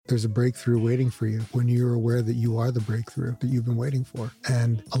there's a breakthrough waiting for you when you're aware that you are the breakthrough that you've been waiting for.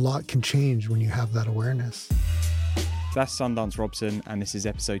 And a lot can change when you have that awareness. That's Sundance Robson, and this is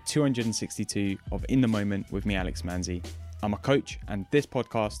episode 262 of In the Moment with me, Alex Manzi. I'm a coach, and this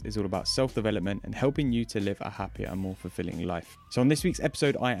podcast is all about self-development and helping you to live a happier and more fulfilling life. So on this week's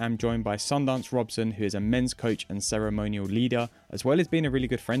episode, I am joined by Sundance Robson, who is a men's coach and ceremonial leader, as well as being a really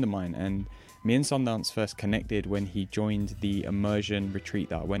good friend of mine. And me and Sundance first connected when he joined the immersion retreat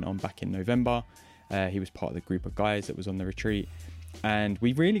that I went on back in November. He was part of the group of guys that was on the retreat. And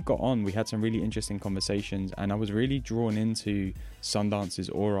we really got on. We had some really interesting conversations, and I was really drawn into Sundance's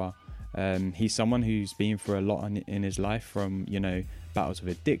aura. He's someone who's been through a lot in his life, from, battles of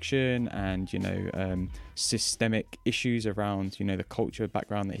addiction and, systemic issues around, the culture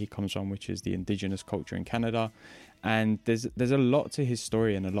background that he comes from, which is the indigenous culture in Canada. And there's a lot to his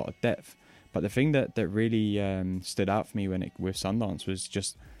story and a lot of depth. But the thing that really stood out for me with Sundance was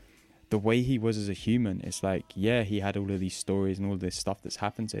just the way he was as a human. It's like, yeah, he had all of these stories and all this stuff that's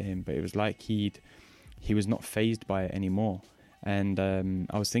happened to him, but it was like he was not fazed by it anymore. And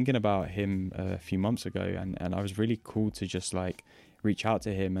I was thinking about him a few months ago, and I was really cool to just like reach out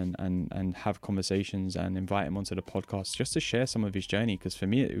to him and have conversations and invite him onto the podcast just to share some of his journey, because for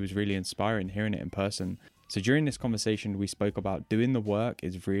me it was really inspiring hearing it in person. So during this conversation we spoke about doing the work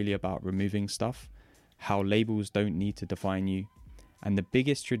is really about removing stuff, how labels don't need to define you, and the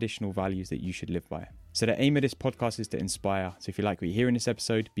biggest traditional values that you should live by. So the aim of this podcast is to inspire. So if you like what you hear in this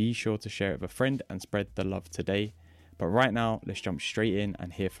episode, be sure to share it with a friend and spread the love today. But right now, let's jump straight in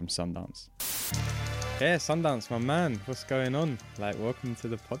and hear from Sundance. Yeah, Sundance, my man, what's going on? Welcome to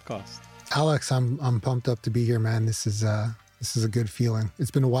the podcast. Alex, I'm pumped up to be here, man. This is a good feeling.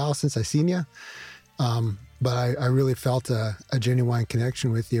 It's been a while since I seen you, but I really felt a genuine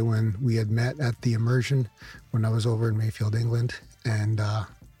connection with you when we had met at the immersion when I was over in Mayfield, England, and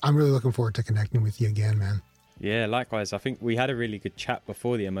I'm really looking forward to connecting with you again, man. Yeah, likewise. I think we had a really good chat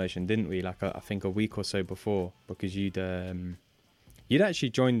before the immersion, didn't we? I think a week or so before, because you'd actually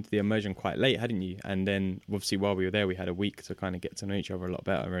joined the immersion quite late, hadn't you? And then obviously while we were there, we had a week to kind of get to know each other a lot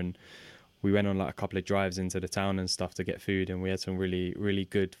better. And we went on a couple of drives into the town and stuff to get food, and we had some really, really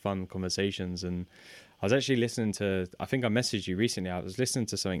good, fun conversations. And I was actually listening to, I think I messaged you recently. I was listening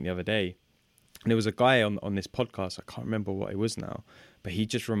to something the other day, and there was a guy on this podcast, I can't remember what it was now, but he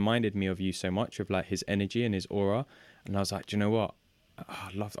just reminded me of you so much, of his energy and his aura. And I was like, do you know what? I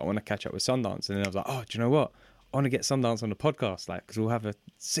want to catch up with Sundance. And then I was like, oh, do you know what? I want to get Sundance on the podcast, because we'll have a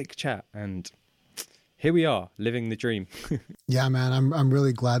sick chat. And here we are, living the dream. Yeah, man, I'm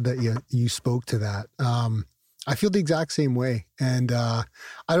really glad that you spoke to that. I feel the exact same way. And I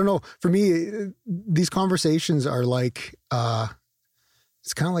don't know, for me, these conversations are like,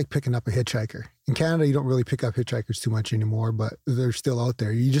 it's kind of like picking up a hitchhiker. In Canada, you don't really pick up hitchhikers too much anymore, but they're still out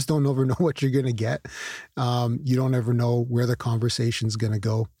there. You just don't ever know what you're going to get. You don't ever know where the conversation's going to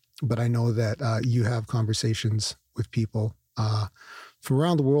go. But I know that you have conversations with people from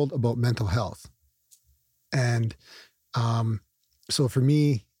around the world about mental health. And so for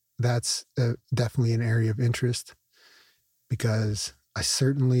me, that's definitely an area of interest, because I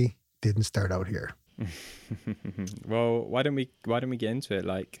certainly didn't start out here. Well, why don't we get into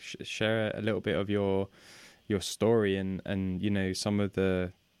it? Share a little bit of your story and some of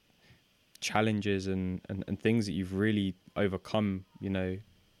the challenges and things that you've really overcome,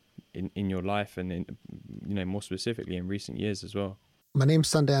 in your life, and more specifically in recent years as well. My name's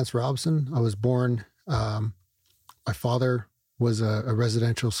Sundance Robson. I was born. My father was a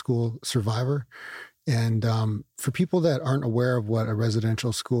residential school survivor, and for people that aren't aware of what a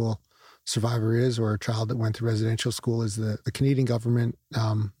residential school survivor is, or a child that went to residential school, is the Canadian government,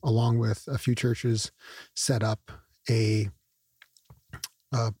 along with a few churches, set up a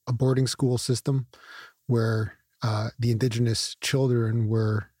boarding school system where the Indigenous children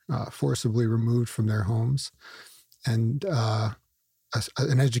were forcibly removed from their homes, and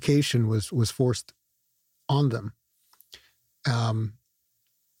an education was forced on them,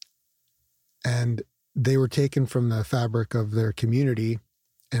 and they were taken from the fabric of their community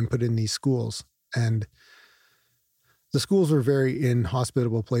and put in these schools. And the schools were very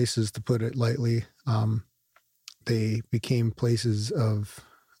inhospitable places, to put it lightly. They became places of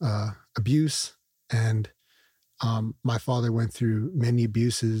abuse, and my father went through many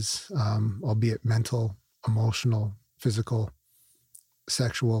abuses, albeit mental, emotional, physical,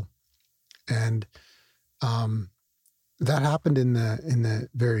 sexual. And that happened in the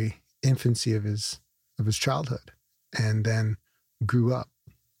very infancy of his childhood, and then grew up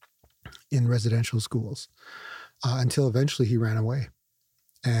in residential schools until eventually he ran away.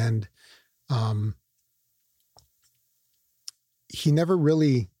 And he never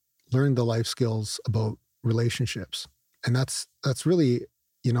really learned the life skills about relationships. And that's really,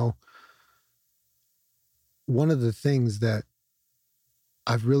 you know, one of the things that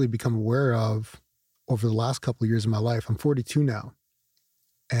I've really become aware of over the last couple of years of my life. I'm 42 now.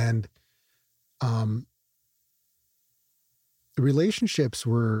 And relationships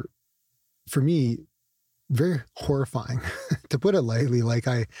were, for me, very horrifying, to put it lightly. Like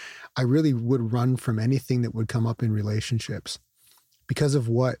I really would run from anything that would come up in relationships because of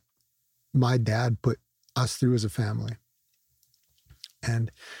what my dad put us through as a family.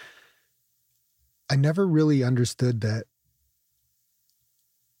 And I never really understood that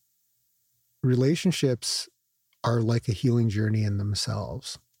relationships are like a healing journey in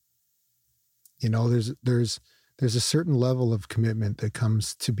themselves. You know, there's a certain level of commitment that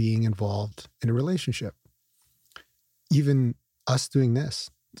comes to being involved in a relationship. Even us doing this,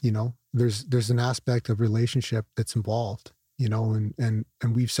 you know, there's an aspect of relationship that's involved, you know, and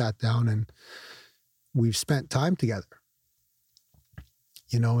we've sat down and we've spent time together,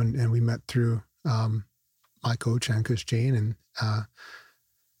 you know, and we met through my coach, Ankush Jain, and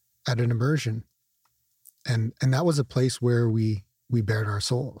at an immersion. And that was a place where we bared our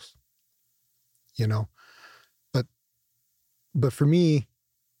souls, you know. But for me,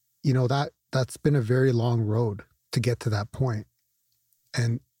 you know, that's been a very long road to get to that point.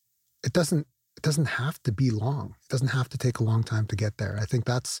 And it doesn't have to be long. It doesn't have to take a long time to get there. I think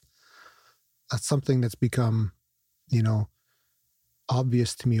that's something that's become, you know,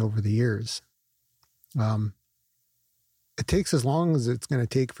 obvious to me over the years. It takes as long as it's going to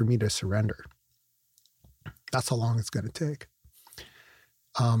take for me to surrender. That's how long it's going to take.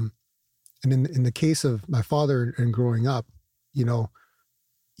 And in the case of my father and growing up, you know,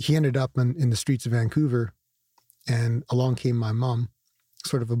 he ended up in the streets of Vancouver, and along came my mom,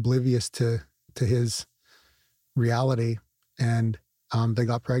 sort of oblivious to his reality, and they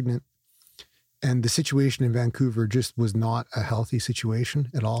got pregnant. And the situation in Vancouver just was not a healthy situation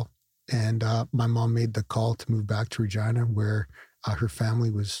at all. And my mom made the call to move back to Regina, where her family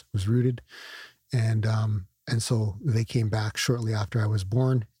was rooted. And so they came back shortly after I was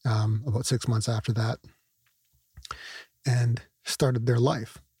born, about 6 months after that, and started their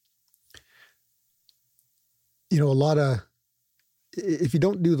life. You know, if you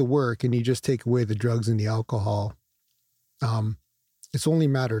don't do the work and you just take away the drugs and the alcohol, it's only a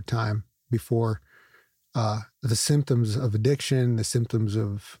matter of time before the symptoms of addiction, the symptoms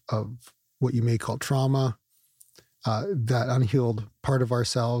of what you may call trauma, that unhealed part of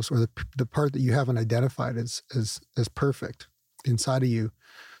ourselves, or the part that you haven't identified as perfect inside of you,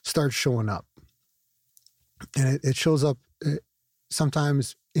 starts showing up. And it shows up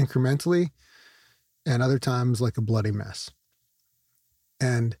sometimes incrementally, and other times like a bloody mess.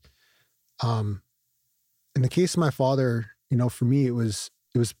 And in the case of my father, you know, for me, it was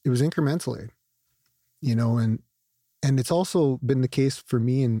incrementally, you know, and it's also been the case for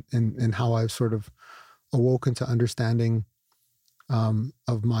me in how I've sort of awoken to understanding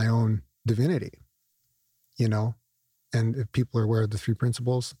of my own divinity, you know. And if people are aware of the three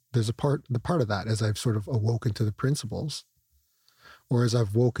principles, there's the part of that as I've sort of awoken to the principles, or as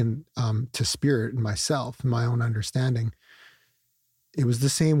I've woken to spirit and myself and my own understanding. It was the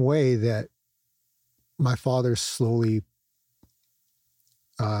same way that my father slowly,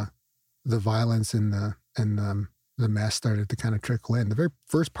 the violence and the mess started to kind of trickle in. The very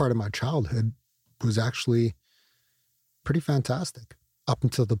first part of my childhood was actually pretty fantastic, up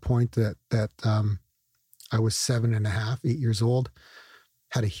until the point that I was 7.5, 8 years old,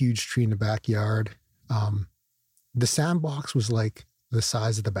 had a huge tree in the backyard. The sandbox was like the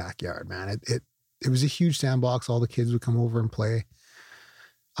size of the backyard, man. It was a huge sandbox. All the kids would come over and play.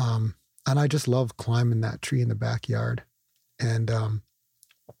 And I just loved climbing that tree in the backyard. And I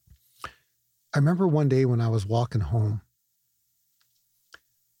remember one day when I was walking home,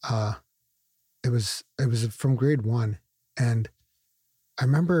 it was from grade 1. And I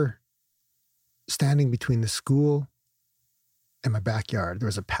remember standing between the school and my backyard. There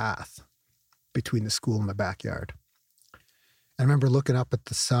was a path between the school and my backyard. I remember looking up at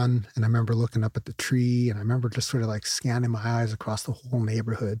the sun, and I remember looking up at the tree, and I remember just sort of like scanning my eyes across the whole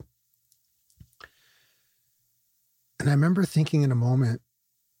neighborhood. And I remember thinking in a moment,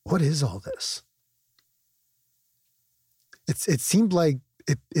 what is all this? It seemed like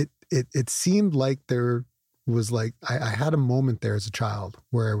it seemed like there was like, I had a moment there as a child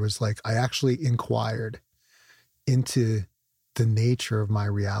where it was like, I actually inquired into the nature of my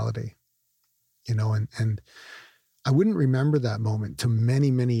reality, you know, and I wouldn't remember that moment till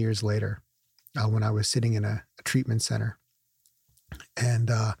many, many years later, when I was sitting in a treatment center.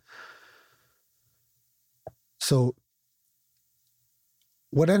 And so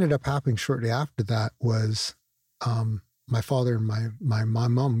what ended up happening shortly after that was my father and my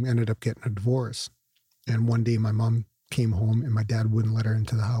mom ended up getting a divorce. And one day my mom came home and my dad wouldn't let her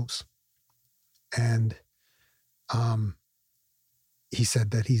into the house. And he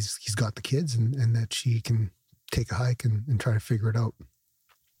said that he's got the kids and that she can take a hike and try to figure it out.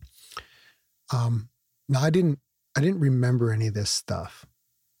 Now I didn't remember any of this stuff.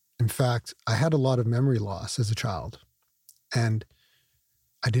 In fact, I had a lot of memory loss as a child, and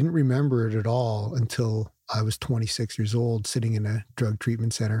I didn't remember it at all until I was 26 years old, sitting in a drug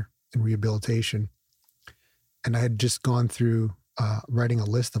treatment center in rehabilitation. And I had just gone through writing a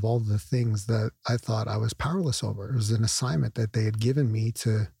list of all the things that I thought I was powerless over. It was an assignment that they had given me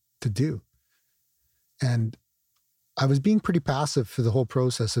to do. And I was being pretty passive for the whole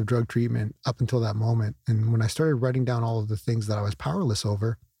process of drug treatment up until that moment. And when I started writing down all of the things that I was powerless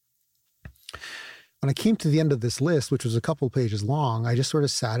over, when I came to the end of this list, which was a couple of pages long, I just sort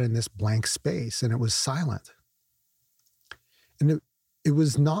of sat in this blank space and it was silent. And it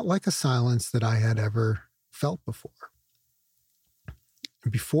was not like a silence that I had ever felt before.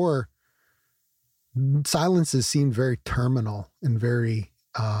 Before, silences seemed very terminal and very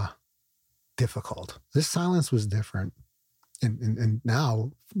difficult. This silence was different. And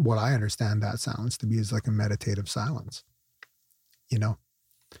now what I understand that silence to be is like a meditative silence, you know?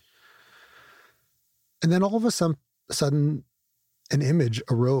 And then all of a sudden, an image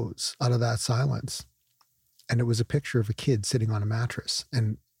arose out of that silence. And it was a picture of a kid sitting on a mattress.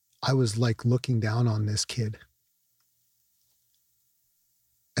 And I was like looking down on this kid.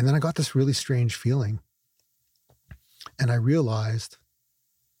 And then I got this really strange feeling. And I realized,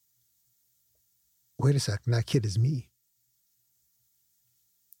 wait a second, that kid is me.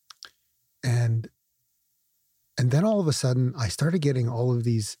 And then all of a sudden, I started getting all of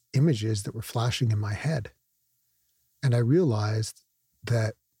these images that were flashing in my head. And I realized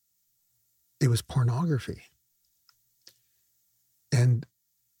that it was pornography. And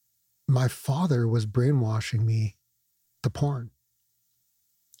my father was brainwashing me to porn.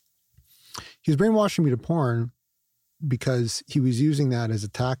 He was brainwashing me to porn because he was using that as a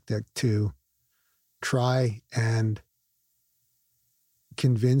tactic to try and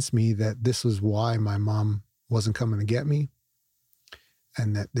convince me that this was why my mom wasn't coming to get me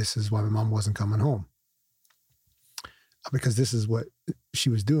and that this is why my mom wasn't coming home, because this is what she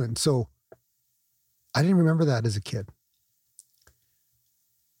was doing. So I didn't remember that as a kid.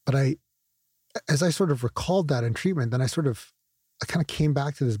 But as I sort of recalled that in treatment, then I kind of came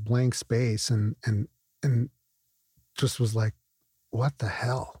back to this blank space and just was like, what the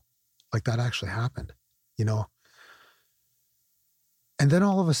hell? Like that actually happened, you know? And then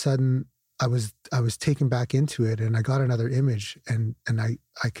all of a sudden I was taken back into it and I got another image and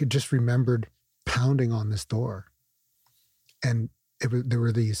I could just remembered pounding on this door. And there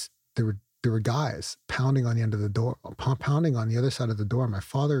were guys pounding on the end of the door, pounding on the other side of the door. My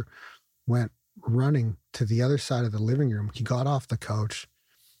father went running to the other side of the living room. He got off the couch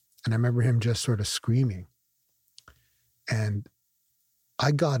and I remember him just sort of screaming. And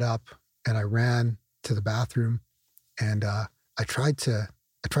I got up and I ran to the bathroom and I tried to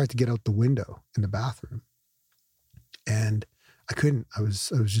get out the window in the bathroom and I couldn't. I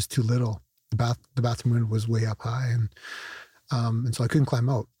was just too little. The bathroom window was way up high and so I couldn't climb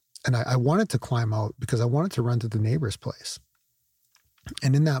out. And I wanted to climb out because I wanted to run to the neighbor's place.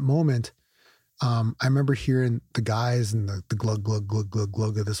 And in that moment, I remember hearing the guys and the glug, glug, glug, glug,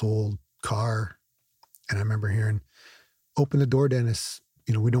 glug of this old car. And I remember hearing, open the door, Dennis.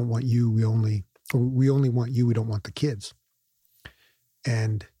 You know, we don't want you. We only want you. We don't want the kids.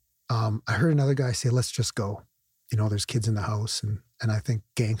 And I heard another guy say, let's just go. You know, there's kids in the house. And I think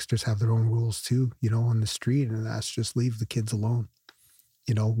gangsters have their own rules too, you know, on the street. And that's just leave the kids alone.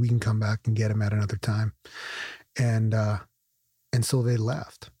 You know, we can come back and get them at another time. And so they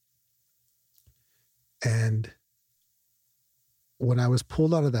left. And when I was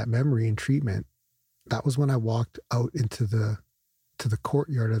pulled out of that memory in treatment, that was when I walked out into the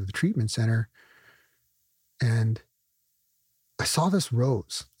courtyard of the treatment center. And I saw this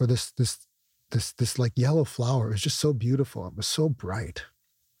rose or this like yellow flower. It was just so beautiful. It was so bright.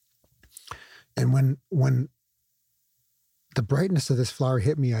 And when the brightness of this flower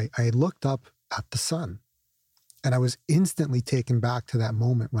hit me, I looked up at the sun and I was instantly taken back to that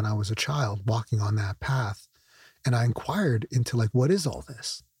moment when I was a child walking on that path. And I inquired into like, what is all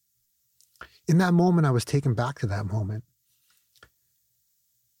this? In that moment, I was taken back to that moment.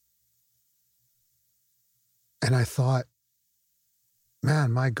 And I thought,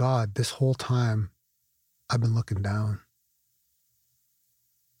 man, my God, this whole time I've been looking down,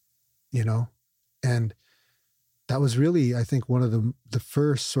 you know, and that was really, I think, one of the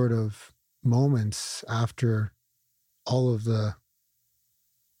first sort of moments after all of the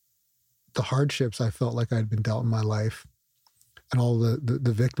hardships I felt like I'd been dealt in my life, and all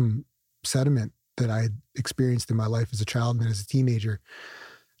the victim sentiment that I had experienced in my life as a child and as a teenager.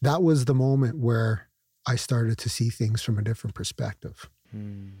 That was the moment where I started to see things from a different perspective.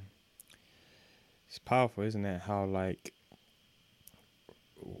 It's powerful, isn't it? How like,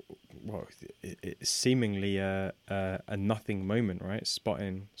 well, it's seemingly a nothing moment, right?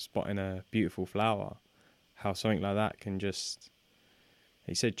 Spotting a beautiful flower. How something like that can just,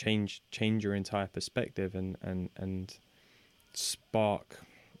 he said, change your entire perspective and spark.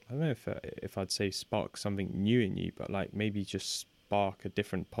 I don't know if I'd say spark something new in you, but like maybe just spark a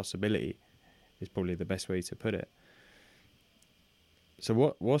different possibility is probably the best way to put it.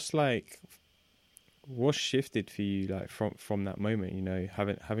 So what's shifted for you, like from that moment, you know,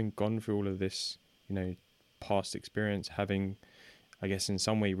 having gone through all of this, you know, past experience, having, I guess, in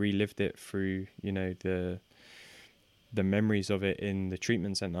some way relived it through, you know, the memories of it in the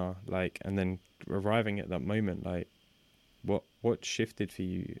treatment center, like, and then arriving at that moment, like, what shifted for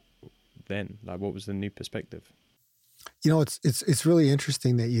you then? Like, what was the new perspective? You know, it's really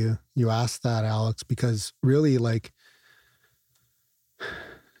interesting that you asked that, Alex, because really, like,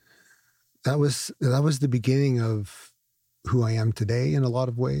 that was the beginning of who I am today in a lot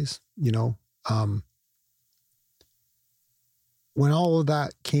of ways, you know. When all of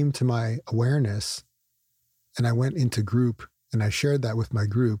that came to my awareness and I went into group and I shared that with my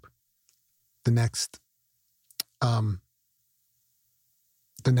group, the next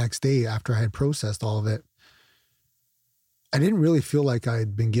day after I had processed all of it, I didn't really feel like I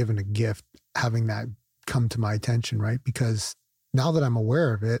had been given a gift having that come to my attention, right? Because now that I'm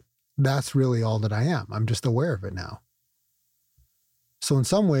aware of it, that's really all that I am. I'm just aware of it now. So in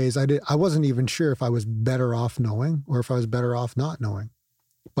some ways, I wasn't even sure if I was better off knowing or if I was better off not knowing.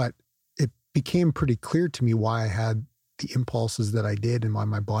 But it became pretty clear to me why I had the impulses that I did and why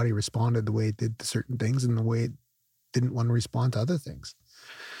my body responded the way it did to certain things and the way it didn't want to respond to other things.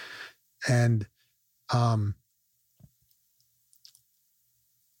 And I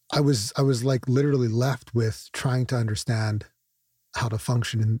was like literally left with trying to understand how to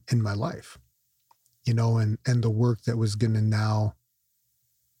function in my life, you know, and the work that was going to now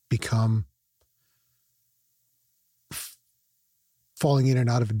become falling in and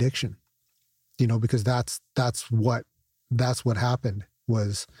out of addiction, you know, because that's what happened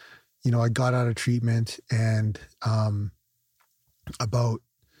was, you know, I got out of treatment and about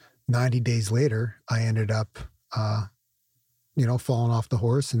 90 days later, I ended up, you know, falling off the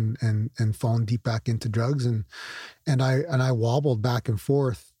horse and falling deep back into drugs. And I wobbled back and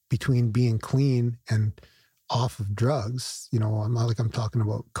forth between being clean and off of drugs. You know, I'm talking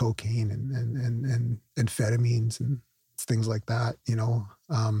about cocaine and amphetamines and things like that. You know,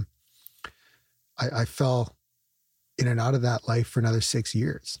 I fell in and out of that life for another 6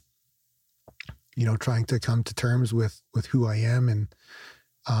 years, you know, trying to come to terms with who I am. And,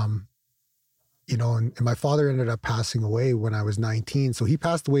 you know, and my father ended up passing away when I was 19. So he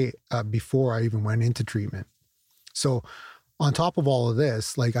passed away before I even went into treatment. So on top of all of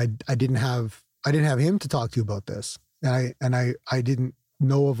this, like I didn't have him to talk to about this. And I didn't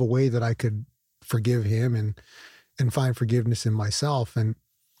know of a way that I could forgive him and find forgiveness in myself. And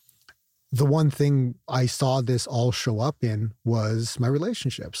the one thing I saw this all show up in was my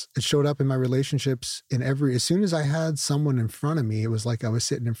relationships. It showed up in my relationships as soon as I had someone in front of me, it was like I was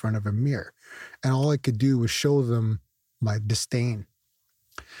sitting in front of a mirror and all I could do was show them my disdain,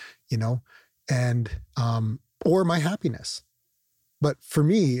 you know, and, or my happiness. But for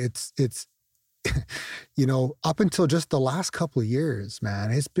me, it's, you know, up until just the last couple of years,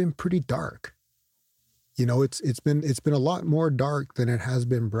 man, it's been pretty dark. You know, it's been a lot more dark than it has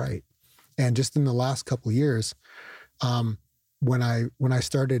been bright. And just in the last couple of years, when I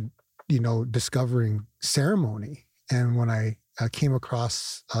started, you know, discovering ceremony and when I came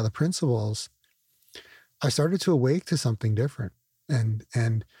across the principles, I started to awake to something different.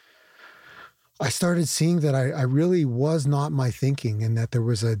 And I started seeing that I really was not my thinking and that there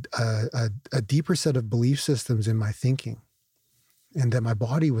was a deeper set of belief systems in my thinking and that my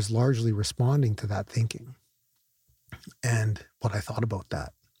body was largely responding to that thinking and what I thought about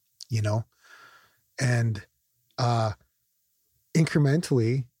that, you know, and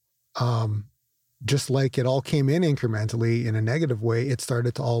incrementally, just like it all came in incrementally in a negative way, it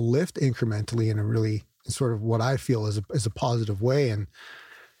started to all lift incrementally in a really sort of what I feel is a positive way. And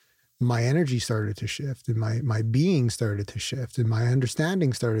my energy started to shift and my being started to shift and my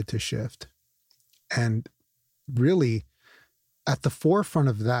understanding started to shift. And really at the forefront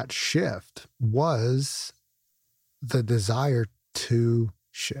of that shift was the desire to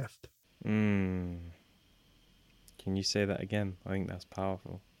shift. Can you say that again? I think that's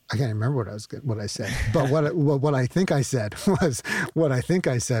powerful. I can't remember what I said, but what I think I said was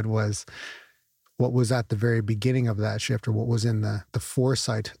what was at the very beginning of that shift, or what was in the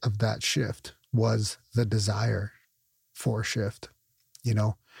foresight of that shift, was the desire for shift,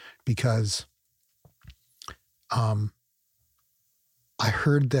 because I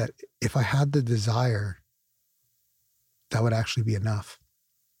heard that if I had the desire, that would actually be enough.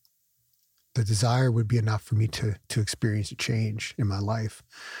 The desire would be enough for me to experience a change in my life.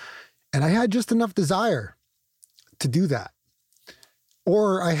 And I had just enough desire to do that.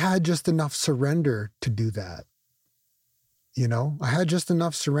 Or I had just enough surrender to do that. I had just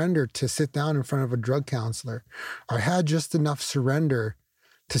enough surrender to sit down in front of a drug counselor. Or I had just enough surrender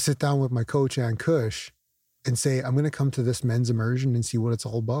to sit down with my coach, Ann Cush, and say, I'm going to come to this men's immersion and see what it's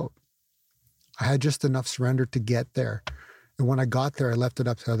all about. I had just enough surrender to get there. And when I got there, I left it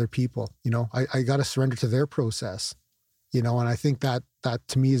up to other people. I got to surrender to their process, and I think that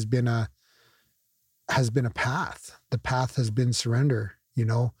to me has been a path. The path has been surrender,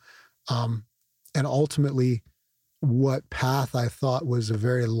 and ultimately what path I thought was a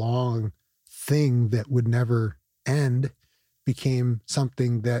very long thing that would never end became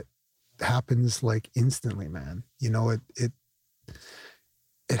something that happens like instantly, man.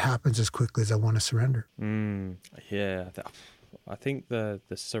 It happens as quickly as I want to surrender. Yeah, I think the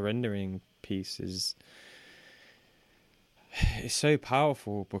surrendering piece is so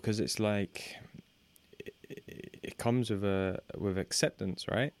powerful, because it's like it comes with acceptance,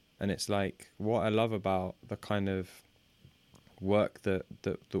 right? And it's like, what I love about the kind of work that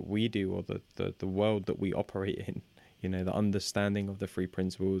we do, or the world that we operate in, the understanding of the three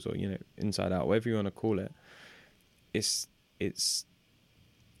principles, or inside out, whatever you want to call it, it's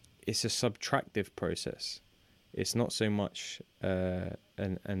a subtractive process. It's not so much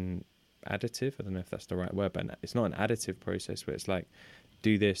an additive. I don't know if that's the right word, but it's not an additive process where it's like,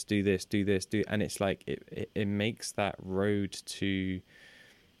 do this, do this, do this, do, and it's like it makes that road to,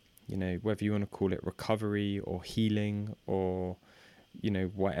 whether you want to call it recovery or healing or,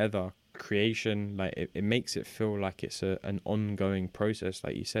 whatever, creation, like it makes it feel like it's an ongoing process.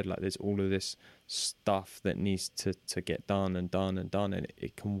 Like you said, like there's all of this stuff that needs to get done and done and done, and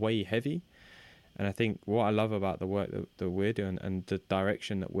it can weigh heavy. And I think what I love about the work that we're doing and the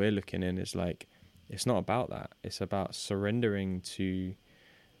direction that we're looking in is like, it's not about that. It's about surrendering to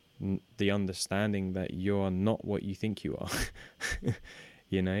the understanding that you're not what you think you are.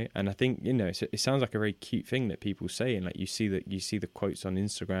 And I think, it sounds like a very cute thing that people say, and like you see the quotes on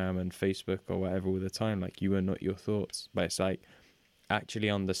Instagram and Facebook or whatever all the time, like, you are not your thoughts. But it's like actually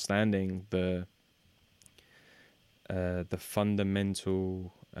understanding the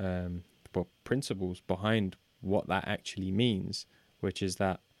fundamental principles behind what that actually means, which is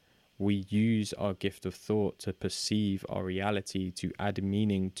that we use our gift of thought to perceive our reality, to add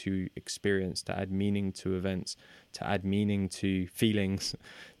meaning to experience, to add meaning to events, to add meaning to feelings,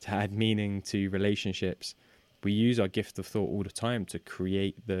 to add meaning to relationships. We use our gift of thought all the time to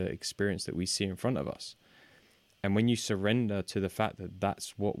create the experience that we see in front of us. And when you surrender to the fact that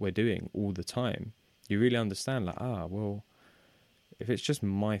that's what we're doing all the time, you really understand, like, well, if it's just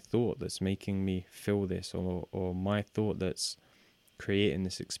my thought that's making me feel this, or my thought that's creating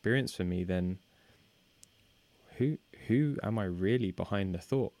this experience for me, then who am I really behind the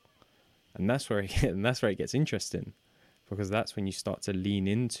thought? And that's where it gets interesting, because that's when you start to lean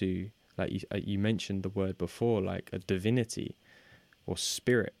into, like you mentioned the word before, like a divinity or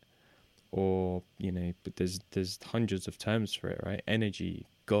spirit, or but there's hundreds of terms for it, right? Energy,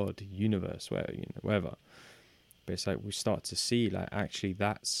 God, universe, whatever. But it's like we start to see, like, actually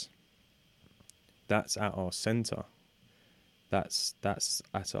that's at our center. That's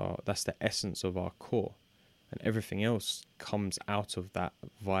the essence of our core, and everything else comes out of that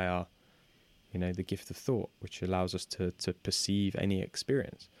via, the gift of thought, which allows us to perceive any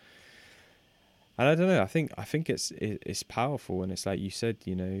experience. And I don't know, I think it's powerful, and it's like you said,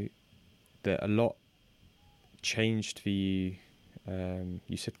 that a lot changed for you.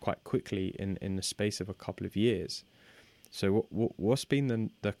 You said quite quickly in the space of a couple of years. So what's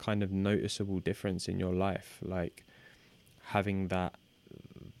been the kind of noticeable difference in your life, like having that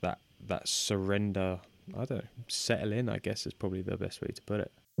surrender, I don't know, settle in, I guess is probably the best way to put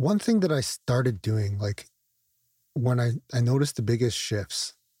it. One thing that I started doing, like when I noticed the biggest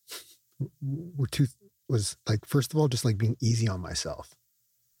shifts was like, first of all, just like being easy on myself.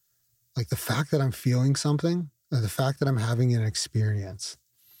 Like the fact that I'm feeling something, the fact that I'm having an experience,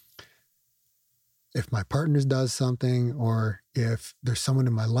 if my partner does something, or if there's someone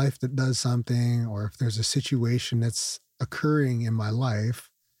in my life that does something, or if there's a situation that's occurring in my life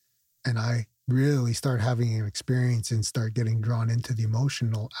and I really start having an experience and start getting drawn into the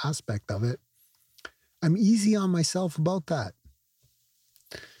emotional aspect of it, I'm easy on myself about that.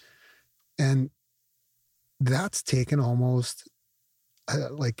 And that's taken almost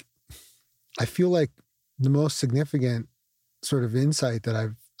I feel like the most significant sort of insight that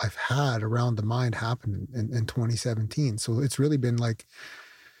I've had around the mind happened in 2017. So it's really been like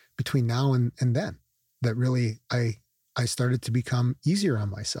between now and then that really I started to become easier on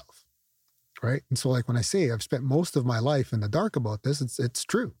myself. Right. And so like when I say I've spent most of my life in the dark about this, it's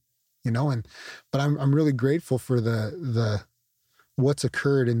true, but I'm really grateful for the what's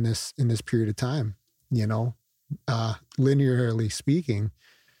occurred in this period of time, linearly speaking,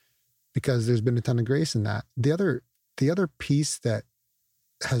 because there's been a ton of grace in that. The other piece that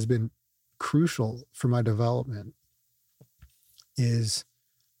has been crucial for my development is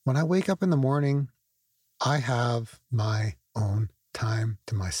when I wake up in the morning, I have my own time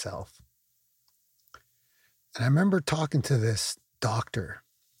to myself. And I remember talking to this doctor.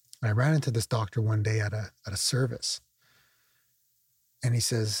 I ran into this doctor one day at a service. And he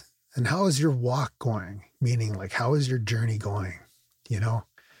says, "And how is your walk going?" Meaning like, how is your journey going?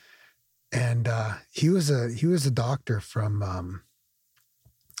 And he was a doctor from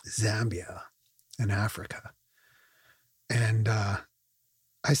Zambia in Africa. And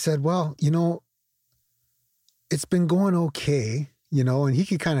I said, "Well, it's been going okay," and he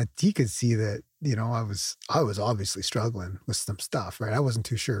could see that, I was obviously struggling with some stuff, right? I wasn't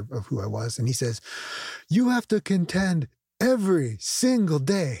too sure of who I was. And he says, "You have to contend every single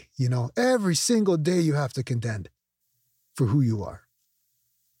day, every single day you have to contend for who you are."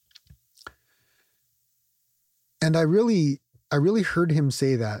 And I really heard him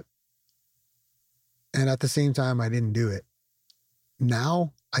say that. And at the same time, I didn't do it.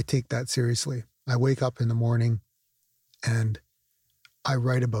 Now I take that seriously. I wake up in the morning and I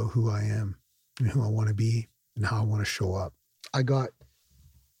write about who I am and who I want to be and how I want to show up. I got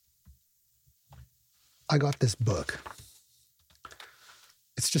this book.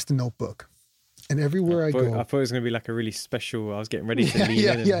 It's just a notebook. And everywhere I go... I thought it was going to be like a really special... I was getting ready to lean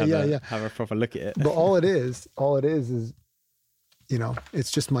in and have a proper look at it. But all it is,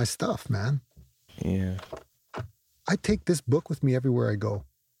 it's just my stuff, man. Yeah. I take this book with me everywhere I go.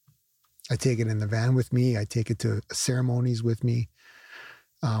 I take it in the van with me. I take it to ceremonies with me.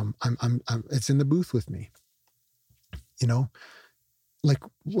 It's in the booth with me. Like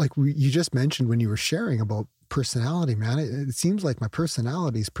you just mentioned when you were sharing about personality, man, it seems like my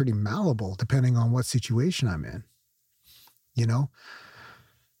personality is pretty malleable depending on what situation I'm in.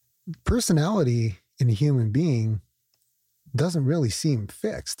 Personality in a human being doesn't really seem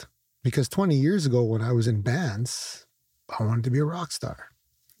fixed, because 20 years ago when I was in bands, I wanted to be a rock star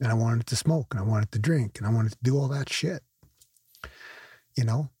and I wanted to smoke and I wanted to drink and I wanted to do all that shit.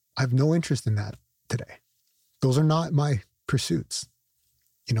 I have no interest in that today. Those are not my pursuits.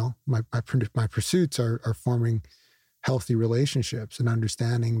 My pursuits are forming healthy relationships and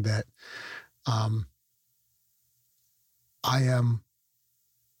understanding that I am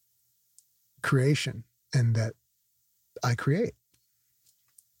creation and that I create,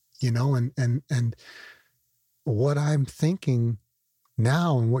 and what I'm thinking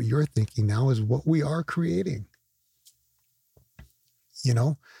now and what you're thinking now is what we are creating,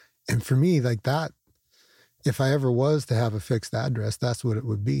 and for me, like that, if I ever was to have a fixed address, that's what it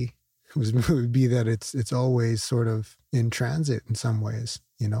would be. It would be that it's always sort of in transit in some ways,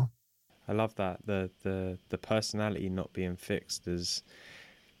 I love that. The personality not being fixed it's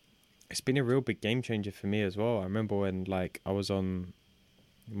been a real big game changer for me as well. I remember when I was on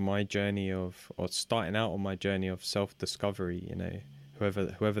my journey or starting out on my journey of self-discovery,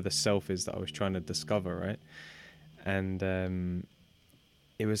 whoever the self is that I was trying to discover, right? And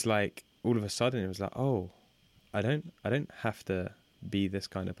it was like all of a sudden it was like, oh, I don't have to be this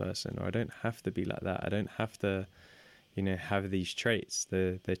kind of person, or I don't have to be like that. I don't have to, have these traits,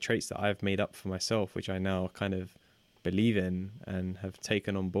 the traits that I've made up for myself, which I now kind of believe in and have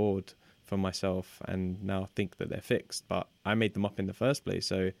taken on board for myself and now think that they're fixed, but I made them up in the first place.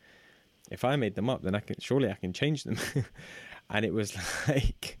 So if I made them up, then I can change them. And it was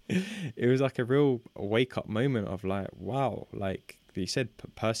like a real wake up moment of like, wow, like you said,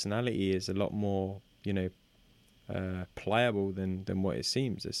 personality is a lot more, pliable than what it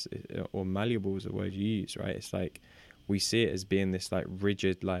seems. Or malleable is the word you use, right? It's like we see it as being this like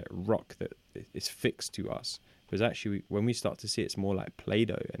rigid like rock that is fixed to us. Because actually, when we start to see it, it's more like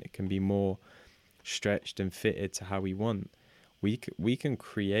Play-Doh, and it can be more stretched and fitted to how we want. We can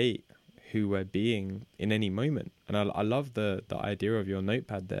create who we're being in any moment. And I love the idea of your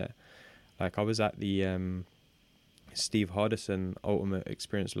notepad there. Like, I was at the Steve Hardison Ultimate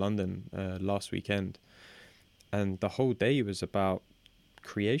Experience London last weekend, and the whole day was about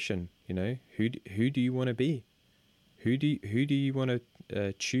creation. You know, who do you want to be? Who do you want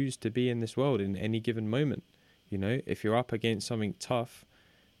to choose to be in this world in any given moment? You know, if you're up against something tough,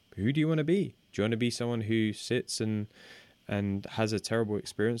 who do you want to be? Do you want to be someone who sits and has a terrible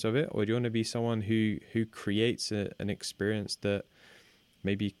experience of it, or do you want to be someone who creates an experience that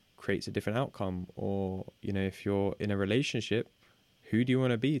maybe creates a different outcome? Or, you know, if you're in a relationship, who do you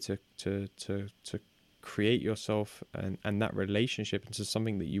want to be to create yourself and that relationship into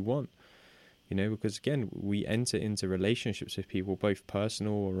something that you want? You know, because again, we enter into relationships with people, both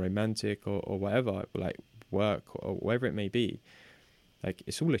personal or romantic or whatever, like work or whatever it may be. Like,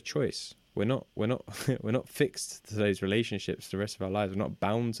 it's all a choice. We're not we're not fixed to those relationships the rest of our lives. We're not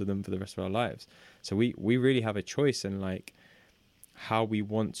bound to them for the rest of our lives. So we really have a choice in like how we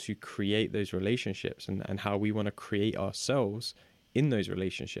want to create those relationships and how we want to create ourselves in those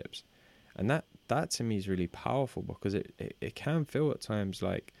relationships. And that to me is really powerful, because it can feel at times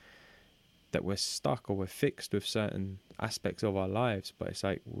like that we're stuck or we're fixed with certain aspects of our lives. But it's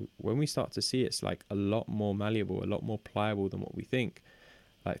like when we start to see it's like a lot more malleable, a lot more pliable than what we think.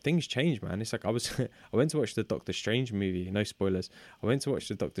 Like, things change, man. It's like I went to watch the Doctor Strange movie. No spoilers. I went to watch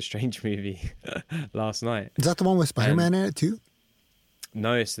the Doctor Strange movie last night. Is that the one with Spider-Man in it too?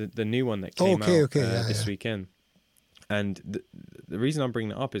 No, it's the new one that came out this weekend. And the reason I'm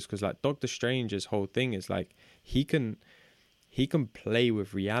bringing it up is because, like, Doctor Strange's whole thing is like he can play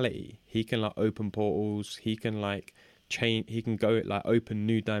with reality. He can like open portals. He can like change. He can go like open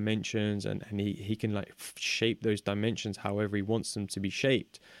new dimensions, and he can like shape those dimensions however he wants them to be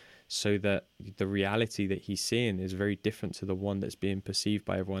shaped, so that the reality that he's seeing is very different to the one that's being perceived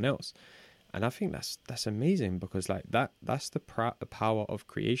by everyone else. And I think that's amazing, because like that's the power of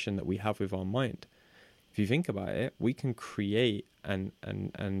creation that we have with our mind. If you think about it, we can create and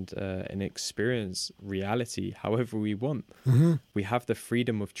experience reality however we want. Mm-hmm. We have the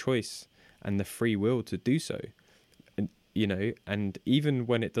freedom of choice and the free will to do so. And, you know, and even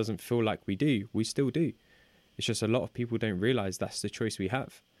when it doesn't feel like we do, we still do. It's just a lot of people don't realize that's the choice we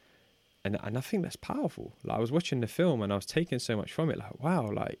have. And I think that's powerful. Like, I was watching the film and I was taking so much from it. Like,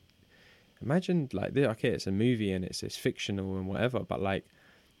 wow, like, imagine like this. Okay, it's a movie and it's fictional and whatever, but like,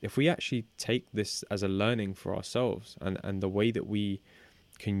 if we actually take this as a learning for ourselves and the way that we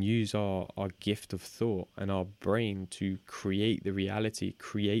can use our gift of thought and our brain to create the reality,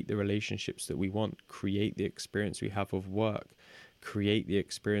 create the relationships that we want, create the experience we have of work, create the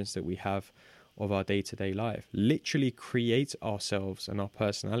experience that we have of our day-to-day life, literally create ourselves and our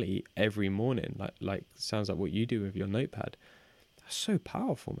personality every morning, like sounds like what you do with your notepad. That's so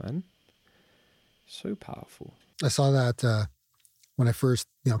powerful, man. So powerful. I saw that when I first,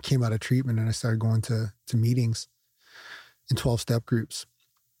 came out of treatment and I started going to meetings in 12-step groups.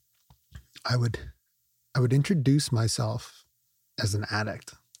 I would introduce myself as an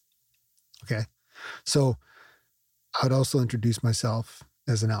addict. Okay. So I would also introduce myself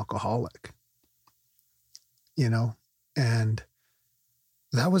as an alcoholic, and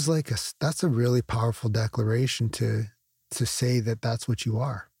that was like that's a really powerful declaration to say that that's what you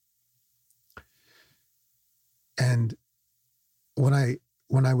are. And when I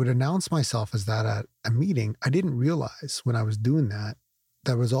would announce myself as that at a meeting, I didn't realize when I was doing that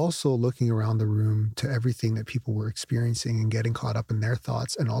I was also looking around the room to everything that people were experiencing and getting caught up in their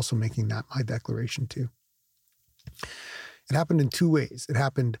thoughts, and also making that my declaration too. It happened in two ways. It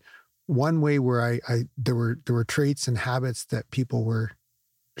happened one way where there were traits and habits that people were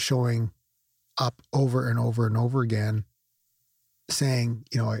showing up over and over and over again, saying,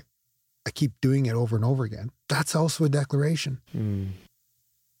 I keep doing it over and over again. That's also a declaration.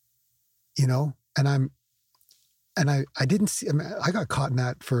 And I didn't see, I got caught in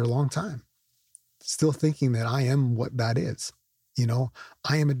that for a long time, still thinking that I am what that is.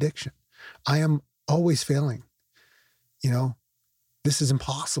 I am addiction. I am always failing. This is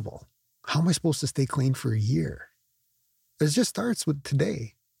impossible. How am I supposed to stay clean for a year? It just starts with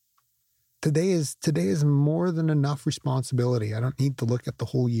today. Today is more than enough responsibility. I don't need to look at the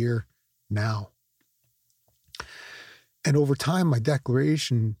whole year now. And over time, my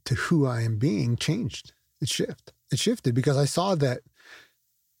declaration to who I am being changed. It shifted because I saw that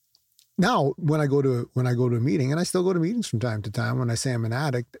now when I go to a meeting, and I still go to meetings from time to time, when I say I'm an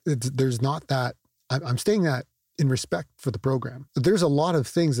addict, there's not that, I'm saying that in respect for the program. There's a lot of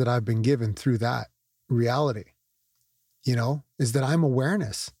things that I've been given through that reality, is that I'm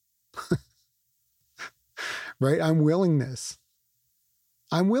awareness, right? I'm willingness.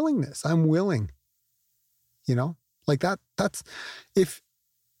 I'm willingness. I'm willing, you know, like that's, if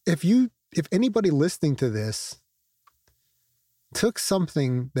anybody listening to this took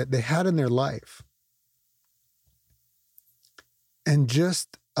something that they had in their life and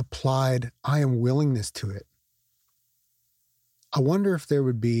just applied I am willingness to it, I wonder if there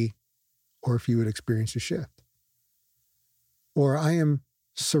would be, or if you would experience a shift. Or I am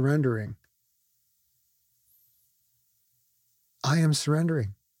surrendering. I am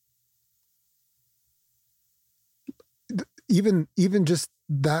surrendering. Even just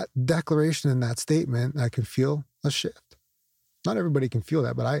that declaration and that statement, I can feel a shift. Not everybody can feel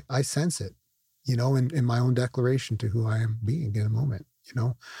that, but I sense it, you know, in my own declaration to who I am being in a moment, you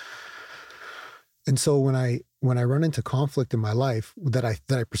know. And so when I run into conflict in my life that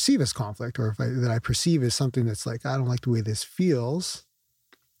I perceive as conflict, or that I perceive as something that's like, I don't like the way this feels,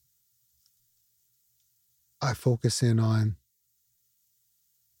 I focus in on,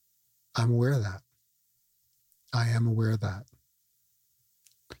 I'm aware of that. I am aware of that.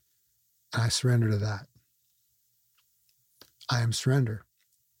 And I surrender to that. I am surrender,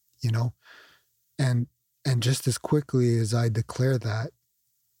 you know, and just as quickly as I declare that,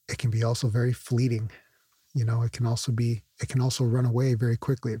 it can be also very fleeting. You know, it can also run away very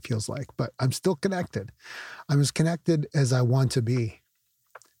quickly, it feels like, but I'm still connected. I'm as connected as I want to be.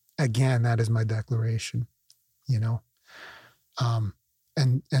 Again, that is my declaration, you know?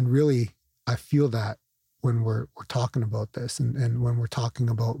 And really, I feel that when we're talking about this and when we're talking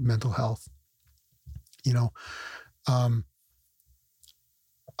about mental health, you know,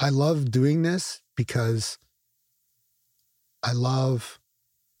 I love doing this because I love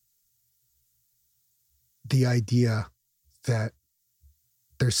the idea that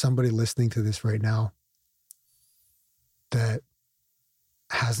there's somebody listening to this right now that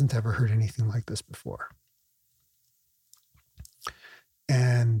hasn't ever heard anything like this before.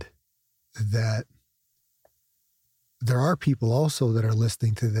 And that there are people also that are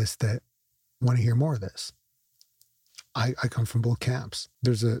listening to this that want to hear more of this. I come from both camps.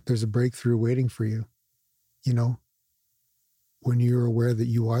 There's a breakthrough waiting for you, you know, when you're aware that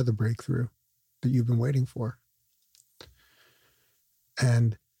you are the breakthrough that you've been waiting for.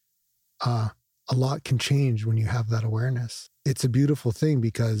 And a lot can change when you have that awareness. It's a beautiful thing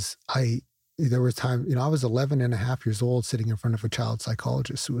because there was time, you know, I was 11 and a half years old sitting in front of a child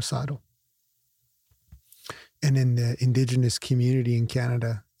psychologist, suicidal. And in the Indigenous community in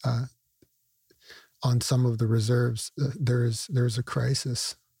Canada, on some of the reserves, there's a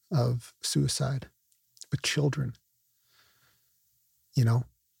crisis of suicide with children, you know,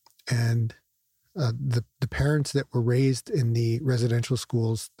 and the parents that were raised in the residential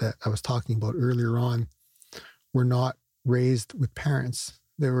schools that I was talking about earlier on were not raised with parents.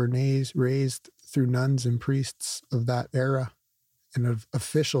 They were raised through nuns and priests of that era and of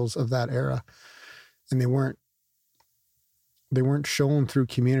officials of that era. And they weren't shown through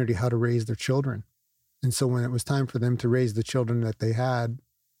community how to raise their children. And so when it was time for them to raise the children that they had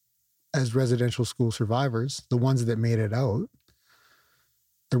as residential school survivors, the ones that made it out,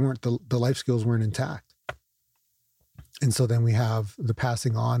 the life skills weren't intact. And so then we have the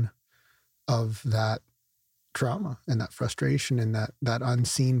passing on of that trauma and that frustration and that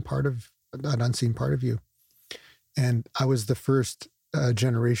unseen part of you. And I was the first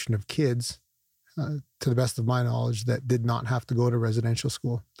generation of kids, to the best of my knowledge, that did not have to go to residential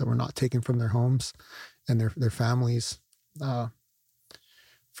school, that were not taken from their homes and their families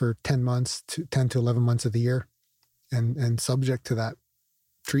for 10 to 11 months of the year and subject to that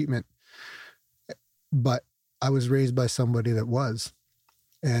treatment. But I was raised by somebody that was,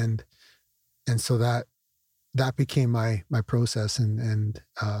 and so that became my process and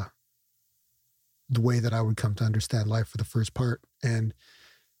the way that I would come to understand life for the first part. And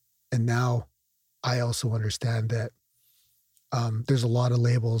now I also understand that there's a lot of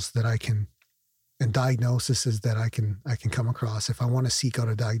labels that I can, and diagnoses that I can come across. If I want to seek out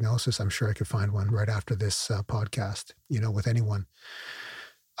a diagnosis, I'm sure I could find one right after this podcast, you know, with anyone.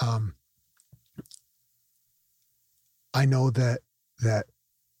 I know that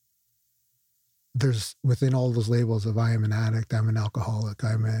there's, within all those labels of I am an addict, I'm an alcoholic,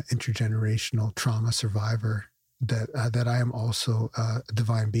 I'm an intergenerational trauma survivor, that I am also a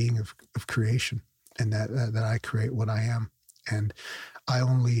divine being of creation, and that I create what I am. And I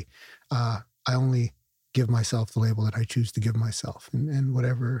only give myself the label that I choose to give myself, and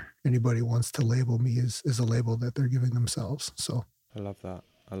whatever anybody wants to label me is a label that they're giving themselves. So I love that.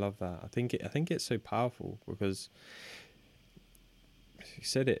 I think it's so powerful because you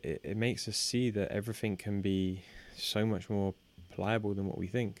said it makes us see that everything can be so much more pliable than what we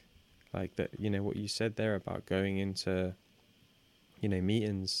think. Like that, you know, what you said there about going into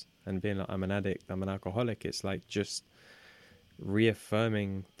meetings and being like, I'm an addict, I'm an alcoholic. It's like just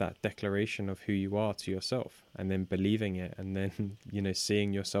reaffirming that declaration of who you are to yourself, and then believing it, and then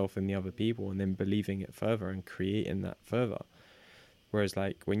seeing yourself in the other people, and then believing it further and creating that further. Whereas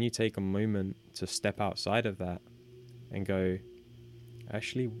like when you take a moment to step outside of that and go,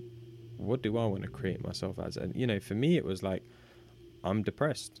 actually, what do I want to create myself as? And for me it was like, I'm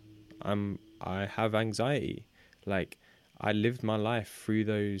depressed, I have anxiety. Like I lived my life through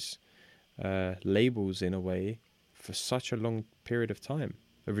those labels in a way for such a long period of time,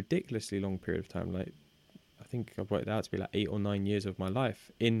 a ridiculously long period of time. Like I think I've worked it out to be like 8 or 9 years of my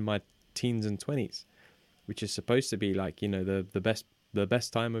life in my teens and 20s, which is supposed to be like, the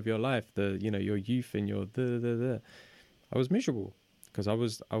best time of your life, your youth and your I was miserable because I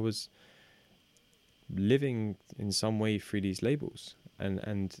was living in some way through these labels,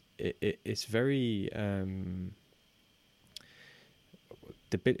 and it's very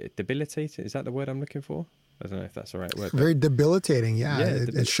debilitating. Is that the word I'm looking for? I don't know if that's the right word. Very debilitating. Yeah.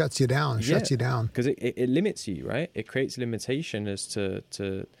 It shuts you down. It shuts you down. Because it limits you, right? It creates limitation as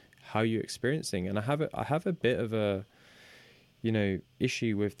to how you're experiencing. And I have a bit of a,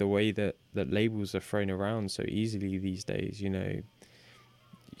 issue with the way that labels are thrown around so easily these days,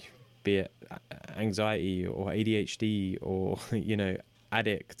 be it anxiety or ADHD or,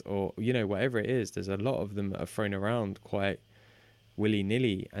 addict or, whatever it is. There's a lot of them that are thrown around quite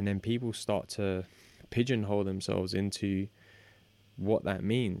willy-nilly, and then people start to pigeonhole themselves into what that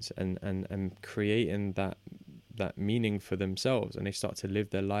means and creating that meaning for themselves, and they start to live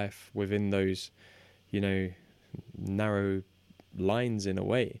their life within those narrow lines in a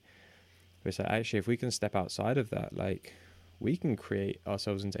way. It's like, actually, if we can step outside of that, like we can create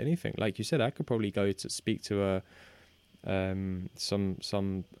ourselves into anything. Like you said, I could probably go to speak to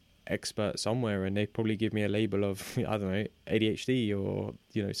some expert somewhere, and they probably give me a label of I don't know, ADHD or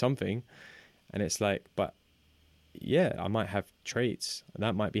something. And it's like, but yeah, I might have traits.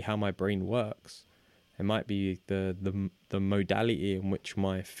 That might be how my brain works. It might be the modality in which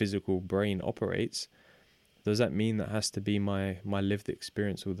my physical brain operates. Does that mean that has to be my lived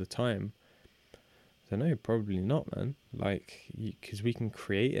experience all the time? I don't know, probably not, man. Like, because we can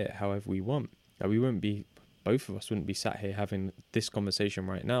create it however we want. Like, both of us wouldn't be sat here having this conversation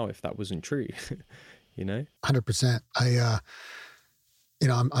right now if that wasn't true. 100%.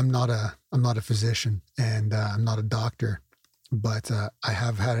 I'm not a physician, and I'm not a doctor, but I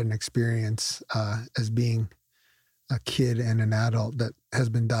have had an experience as being a kid and an adult that has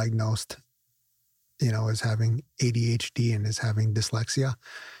been diagnosed, as having ADHD and as having dyslexia.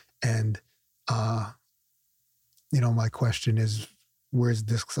 And, my question is, where's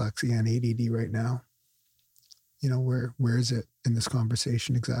dyslexia and ADD right now? Where is it in this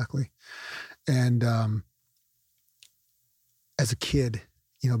conversation exactly? And as a kid,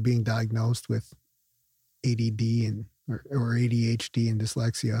 being diagnosed with ADD or ADHD and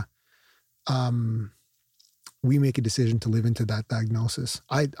dyslexia, we make a decision to live into that diagnosis.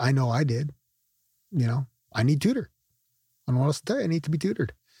 I know I did. I need tutor. I don't know what else to tell you. I need to be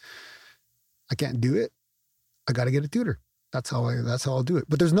tutored. I can't do it. I got to get a tutor. That's how I'll do it.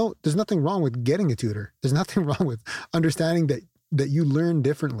 But there's nothing wrong with getting a tutor. There's nothing wrong with understanding that you learn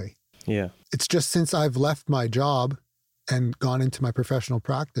differently. Yeah. It's just since I've left my job and gone into my professional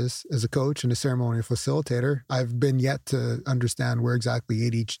practice as a coach and a ceremonial facilitator, I've been yet to understand where exactly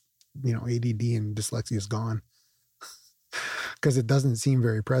ADD and dyslexia is gone, because it doesn't seem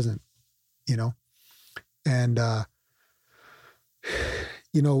very present, and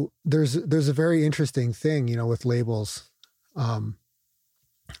there's a very interesting thing, with labels, kind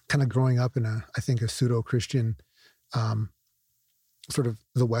of growing up in a pseudo-Christian, sort of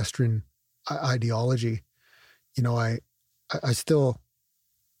the Western ideology. I still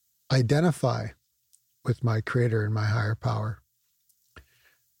identify with my creator and my higher power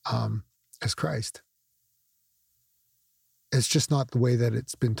as Christ. It's just not the way that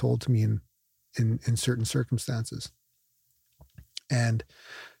it's been told to me in certain circumstances. And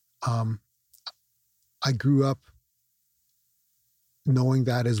I grew up knowing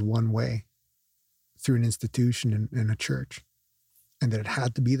that as one way through an institution in a church, and that it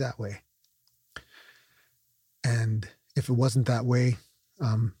had to be that way. And if it wasn't that way,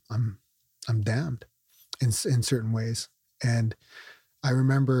 I'm damned in certain ways. And I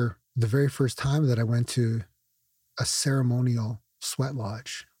remember the very first time that I went to a ceremonial sweat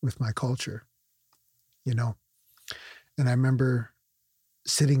lodge with my culture, and I remember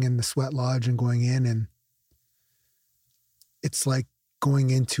sitting in the sweat lodge and going in, and it's like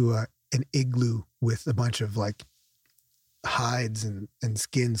going into an igloo with a bunch of like hides and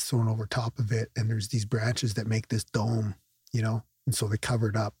skins thrown over top of it. And there's these branches that make this dome, And so they cover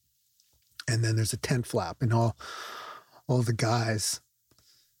it up. And then there's a tent flap, and all the guys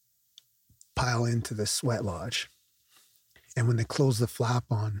pile into this sweat lodge. And when they close the flap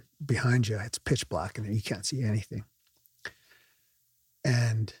on behind you, it's pitch black and you can't see anything.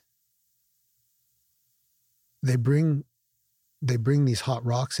 And they bring these hot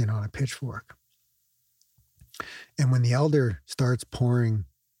rocks in on a pitchfork. And when the elder starts pouring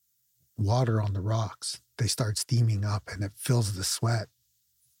water on the rocks, they start steaming up, and it fills the sweat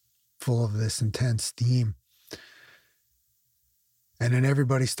full of this intense steam. And then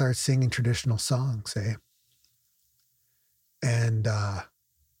everybody starts singing traditional songs, eh? And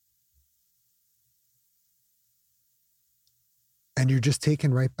you're just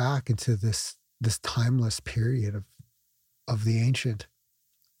taken right back into this timeless period of the ancient.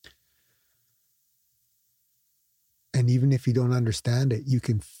 And even if you don't understand it, you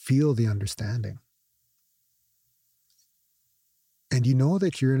can feel the understanding. And you know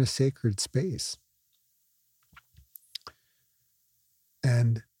that you're in a sacred space.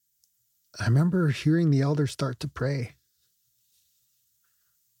 And I remember hearing the elder start to pray.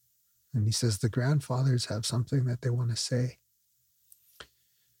 And he says, the grandfathers have something that they want to say.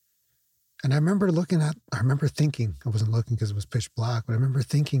 And I remember thinking, I wasn't looking because it was pitch black, but I remember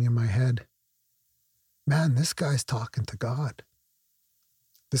thinking in my head, man, this guy's talking to God.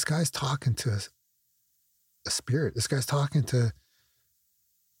 This guy's talking to a spirit. This guy's talking to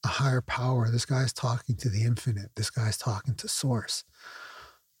a higher power. This guy's talking to the infinite. This guy's talking to source.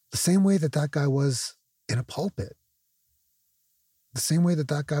 The same way that guy was in a pulpit. The same way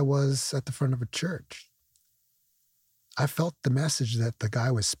that guy was at the front of a church. I felt the message that the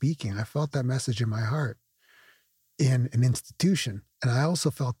guy was speaking. I felt that message in my heart in an institution. And I also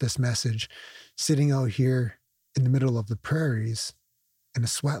felt this message sitting out here in the middle of the prairies in a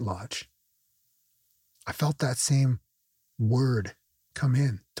sweat lodge. I felt that same word come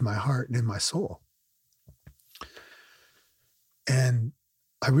in to my heart and in my soul. And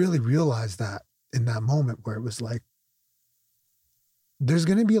I really realized that in that moment where it was like, there's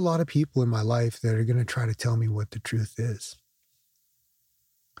going to be a lot of people in my life that are going to try to tell me what the truth is.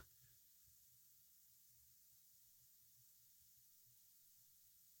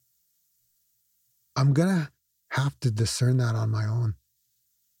 I'm going to have to discern that on my own.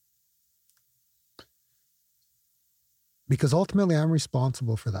 Because ultimately, I'm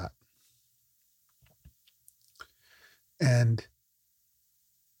responsible for that. And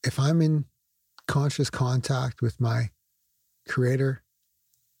if I'm in conscious contact with my Creator,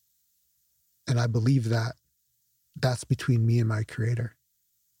 and I believe that, that's between me and my Creator.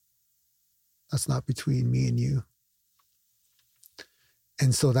 That's not between me and you.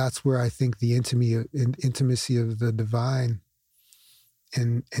 And so that's where I think the intimacy of the divine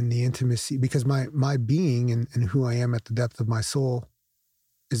and the intimacy, because my being and who I am at the depth of my soul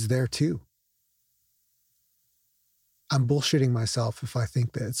is there too. I'm bullshitting myself if I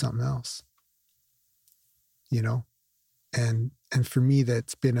think that it's something else, you know? And for me,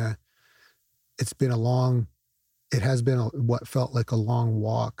 it has been what felt like a long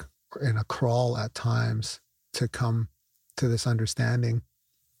walk and a crawl at times to come to this understanding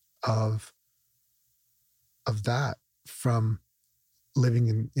of that, from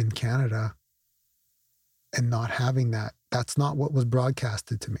living in Canada and not having that. That's not what was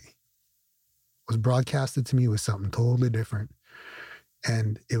broadcasted to me. What was broadcasted to me was something totally different.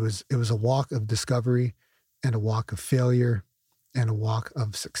 And it was a walk of discovery and a walk of failure and a walk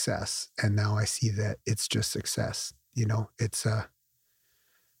of success. And now I see that it's just success. You know, it's a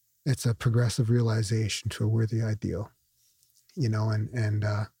progressive realization to a worthy ideal, you know, and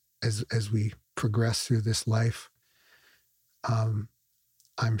as we progress through this life,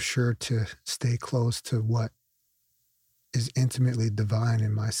 I'm sure to stay close to what is intimately divine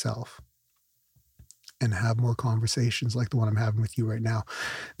in myself and have more conversations like the one I'm having with you right now.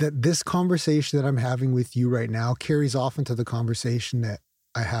 That this conversation that I'm having with you right now carries off into the conversation that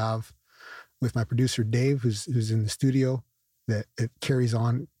I have with my producer, Dave, who's in the studio, that it carries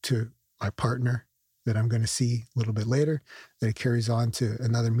on to my partner that I'm going to see a little bit later, that it carries on to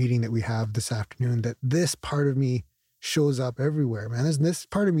another meeting that we have this afternoon, that this part of me shows up everywhere, man. This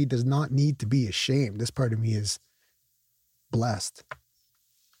part of me does not need to be ashamed. This part of me is blessed,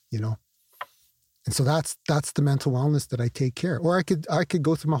 you know? And so that's the mental wellness that I take care of. Or I could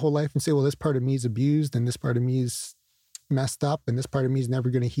go through my whole life and say, well, this part of me is abused and this part of me is messed up and this part of me is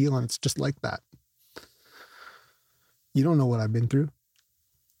never going to heal. And it's just like that. You don't know what I've been through.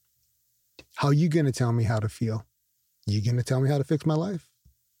 How are you going to tell me how to feel? You going to tell me how to fix my life?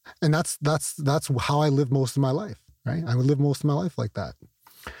 And that's how I live most of my life, right? I would live most of my life like that.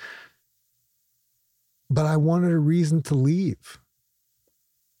 But I wanted a reason to leave.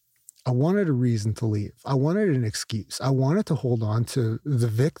 I wanted a reason to leave. I wanted an excuse. I wanted to hold on to the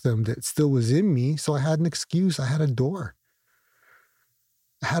victim that still was in me. So I had an excuse. I had a door.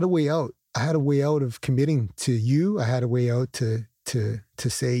 I had a way out. I had a way out of committing to you. I had a way out to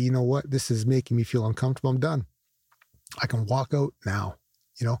say, you know what, this is making me feel uncomfortable. I'm done. I can walk out now,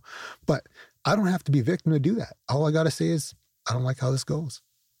 but I don't have to be a victim to do that. All I got to say is, I don't like how this goes,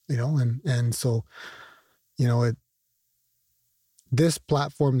 and so, this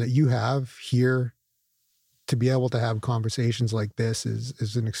platform that you have here to be able to have conversations like this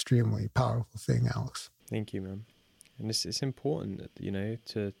is an extremely powerful thing, Alex. Thank you, man. And it's important,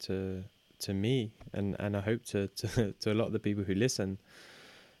 to me, and I hope to a lot of the people who listen,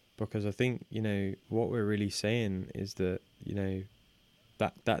 because I think, what we're really saying is that,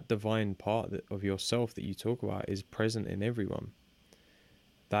 that divine part of yourself that you talk about is present in everyone.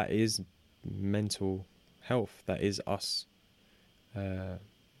 That is mental health. That is us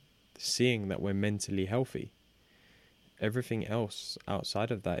seeing that we're mentally healthy. Everything else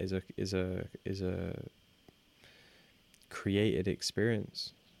outside of that is a created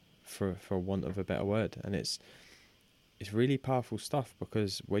experience, for want of a better word. And it's really powerful stuff,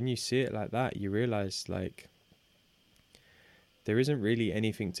 because when you see it like that, you realize, like, there isn't really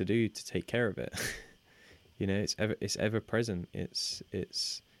anything to do to take care of it. It's ever present. It's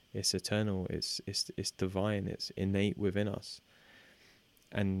eternal. It's divine. It's innate within us.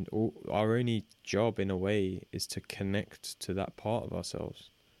 And our only job, in a way, is to connect to that part of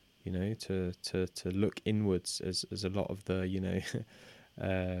ourselves. To look inwards, as a lot of the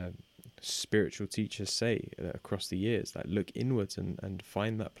spiritual teachers say across the years, like, look inwards and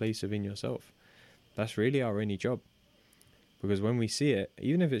find that place within yourself. That's really our only job, because when we see it,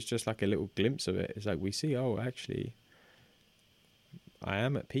 even if it's just like a little glimpse of it, it's like we see, oh, actually, I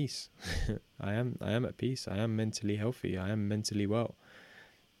am at peace. I am at peace. I am mentally healthy. I am mentally well.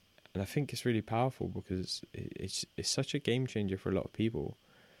 And I think it's really powerful, because it's such a game changer for a lot of people.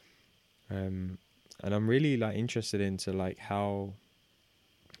 And I'm really, like, interested into, like, how,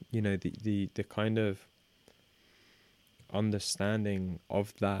 the kind of understanding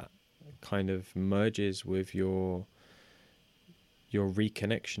of that kind of merges with your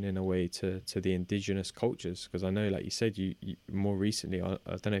reconnection, in a way, to the indigenous cultures. Because I know, like you said, you more recently, I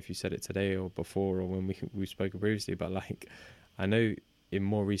don't know if you said it today or before, or when we spoke previously, but, like, I know in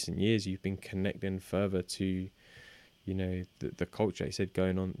more recent years you've been connecting further to the culture. You said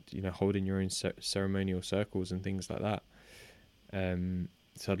going on, holding your own ceremonial circles and things like that.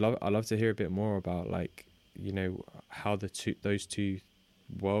 So I'd love to hear a bit more about, like, how those two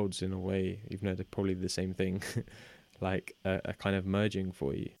worlds, in a way, even though they're probably the same thing, like, are kind of merging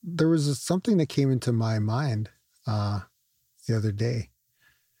for you. There was something that came into my mind the other day,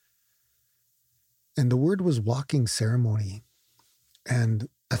 and the word was walking ceremony. And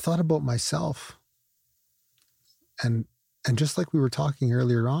I thought about myself, and just like we were talking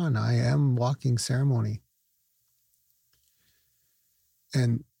earlier on, I am walking ceremony.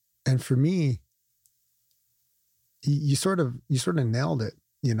 And for me, you sort of nailed it,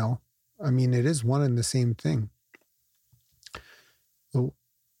 I mean, it is one and the same thing. So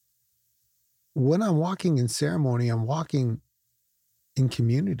when I'm walking in ceremony, I'm walking in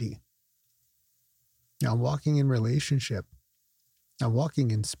community. I'm walking in relationship. I'm walking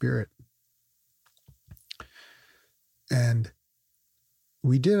in spirit. And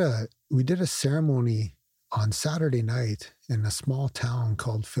we did a ceremony on Saturday night in a small town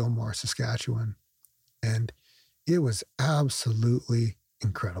called Fillmore, Saskatchewan. And it was absolutely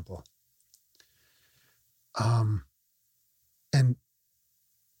incredible. And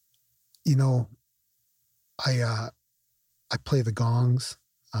I play the gongs.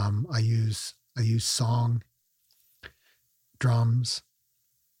 I use song, drums,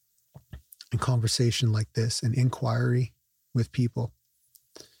 and conversation like this, and inquiry with people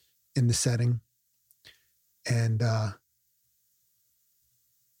in the setting. And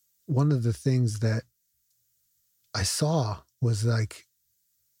one of the things that I saw was, like,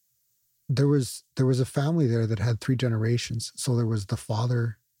 there was a family there that had 3 generations. So there was the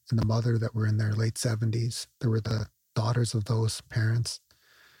father and the mother that were in their late 70s. There were the daughters of those parents.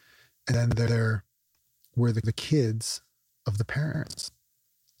 And then there were the kids of the parents.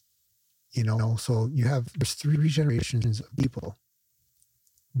 So there's 3 generations of people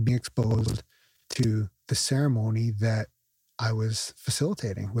being exposed to the ceremony that I was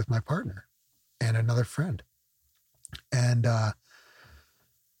facilitating with my partner and another friend. And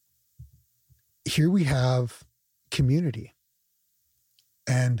here we have community.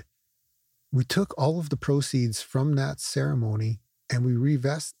 And we took all of the proceeds from that ceremony and we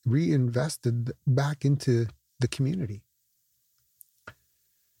reinvested back into the community.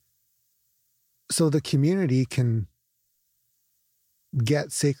 so the community can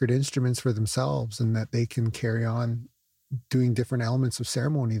get sacred instruments for themselves, and that they can carry on doing different elements of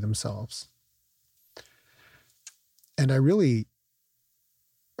ceremony themselves. And I really,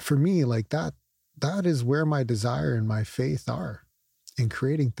 for me, like that is where my desire and my faith are in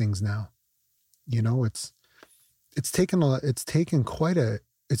creating things now. You know, it's taken quite a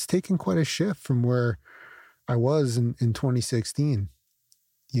shift from where I was in 2016.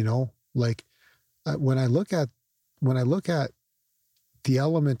 You know, like when I look at the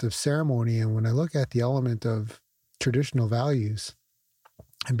element of ceremony, and when I look at the element of traditional values,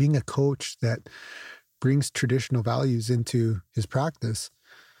 and being a coach that brings traditional values into his practice,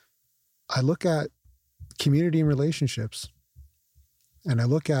 I look at community and relationships, and I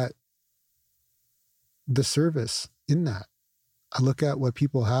look at the service in that. I look at what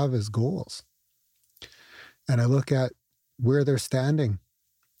people have as goals, and I look at where they're standing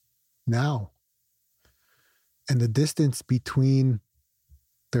now, and the distance between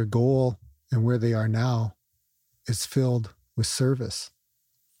their goal and where they are now is filled with service.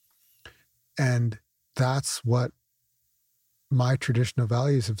 And that's what my traditional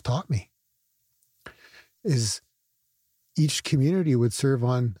values have taught me, is each community would serve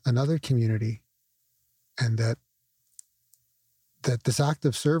on another community, and that this act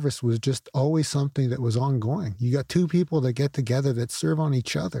of service was just always something that was ongoing. You got two people that get together that serve on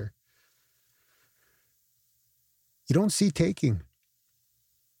each other. You don't see taking.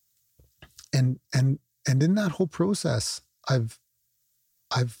 And in that whole process, I've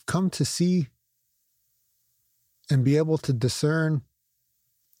come to see and be able to discern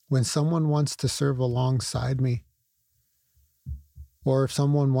when someone wants to serve alongside me, or if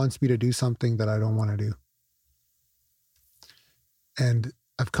someone wants me to do something that I don't want to do. And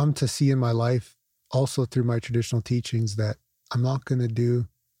I've come to see in my life, also through my traditional teachings, that I'm not going to do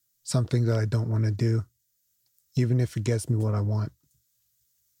something that I don't want to do, even if it gets me what I want.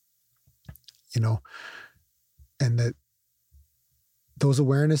 You know, and that those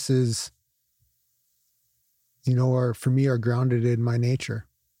awarenesses, you know, are grounded in my nature.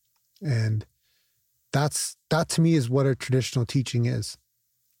 And that to me is what a traditional teaching is,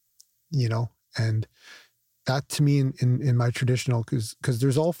 you know, and that to me in my traditional, because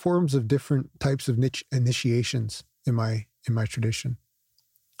there's all forms of different types of initiations in my tradition.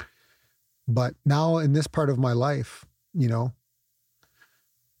 But now in this part of my life, you know,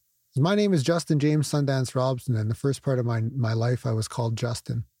 my name is Justin James Sundance Robson, and the first part of my life I was called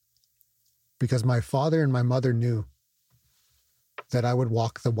Justin because my father and my mother knew that I would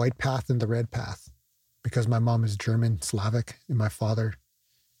walk the white path and the red path, because my mom is German, Slavic, and my father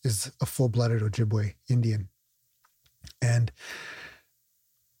is a full-blooded Ojibwe Indian. And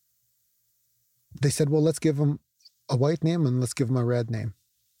they said, well, let's give him a white name and let's give him a red name.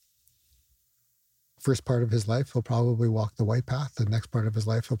 First part of his life, he'll probably walk the white path. The next part of his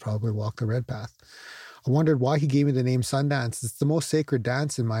life, he'll probably walk the red path. I wondered why he gave me the name Sundance. It's the most sacred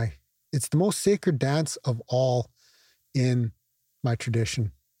dance it's the most sacred dance of all in my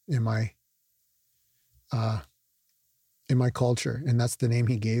tradition, in my culture. And that's the name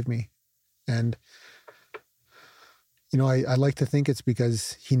he gave me. And, you know, I like to think it's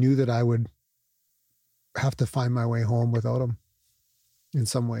because he knew that I would have to find my way home without him in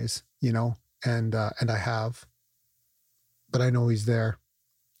some ways, you know. And I have, but I know he's there.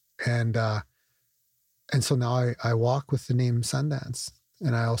 And so now I walk with the name Sundance,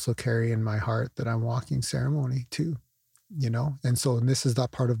 and I also carry in my heart that I'm walking ceremony too, you know? And this is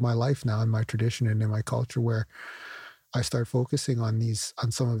that part of my life now in my tradition and in my culture where I start focusing on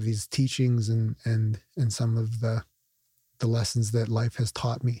some of these teachings and some of the lessons that life has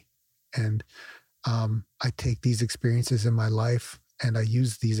taught me. And I take these experiences in my life and I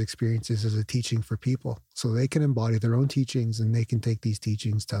use these experiences as a teaching for people so they can embody their own teachings and they can take these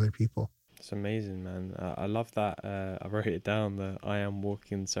teachings to other people. It's amazing, man. I love that. I wrote it down, the I am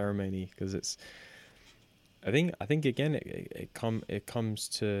walking ceremony, because it's, I think again, it comes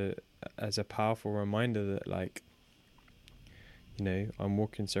to as a powerful reminder that, like, you know, I'm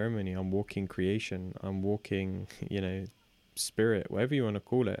walking ceremony, I'm walking creation, I'm walking, you know, spirit, whatever you want to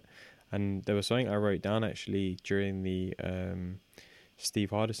call it. And there was something I wrote down actually during the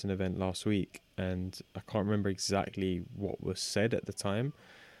Steve Hardison event last week, and I can't remember exactly what was said at the time,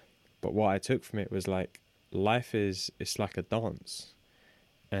 but what I took from it was like, life it's like a dance,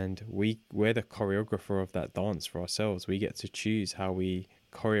 and we're the choreographer of that dance for ourselves. We get to choose how we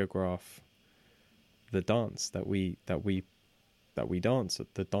choreograph the dance that we dance,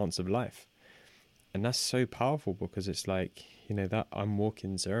 the dance of life. And that's so powerful, because it's like, you know, that I'm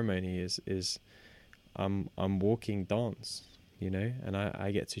walking ceremony is I'm walking dance. and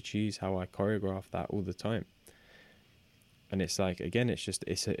I get to choose how I choreograph that all the time. And it's like, again,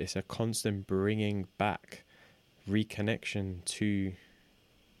 it's a constant bringing back, reconnection to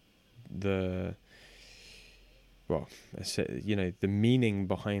the meaning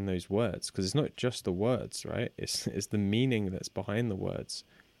behind those words, because it's not just the words, right? It's the meaning that's behind the words,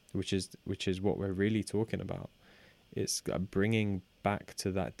 which is what we're really talking about. It's bringing back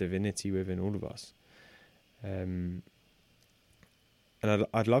to that divinity within all of us. And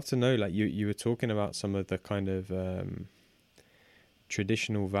I'd love to know, like you were talking about some of the kind of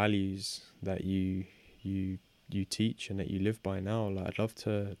traditional values that you teach and that you live by now. Like, I'd love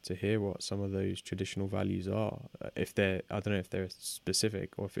to hear what some of those traditional values are. If they're, I don't know if they're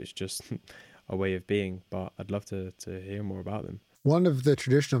specific or if it's just a way of being, but I'd love to hear more about them. One of the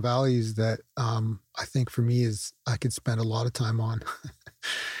traditional values that I think for me is I could spend a lot of time on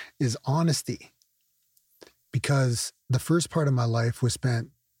is honesty. Because the first part of my life was spent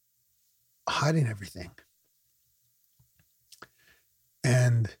hiding everything.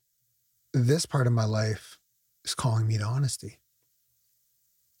 And this part of my life is calling me to honesty.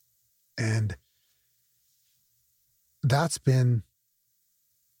 And that's been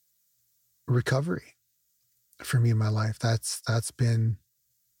recovery for me in my life. That's been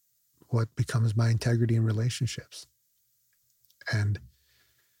what becomes my integrity in relationships. And,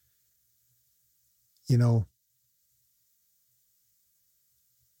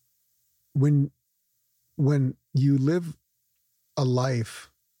 when you live a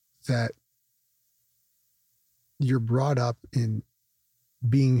life that you're brought up in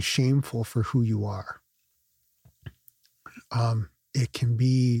being shameful for who you are, it can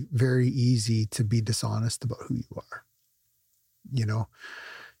be very easy to be dishonest about who you are,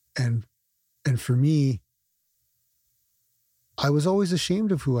 and for me, I was always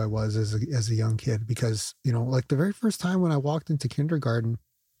ashamed of who I was as a young kid, because, like the very first time when I walked into kindergarten,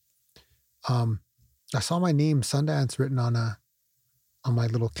 I saw my name, Sundance, written on my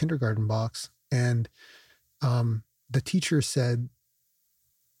little kindergarten box. And the teacher said,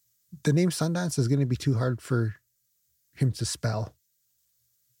 the name Sundance is going to be too hard for him to spell,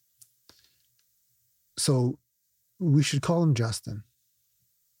 so we should call him Justin.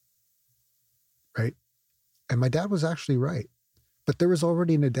 Right? And my dad was actually right. But there was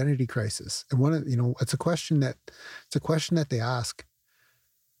already an identity crisis. And it's a question that they ask.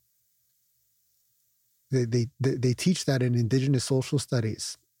 They teach that in Indigenous social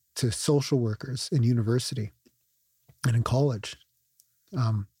studies to social workers in university and in college.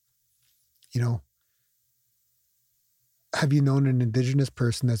 Have you known an Indigenous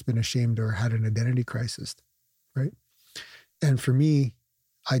person that's been ashamed or had an identity crisis? Right? And for me,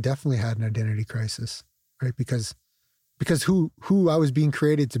 I definitely had an identity crisis, right? Because who I was being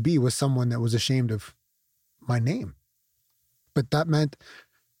created to be was someone that was ashamed of my name. But that meant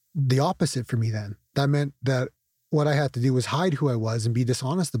the opposite for me then. That meant that what I had to do was hide who I was and be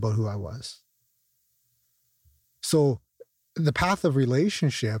dishonest about who I was. So the path of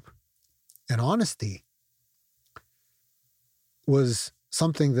relationship and honesty was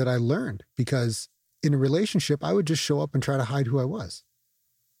something that I learned, because in a relationship, I would just show up and try to hide who I was.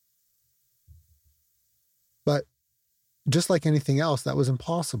 But just like anything else, that was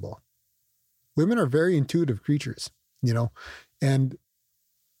impossible. Women are very intuitive creatures, and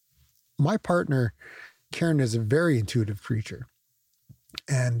my partner, Karen, is a very intuitive creature.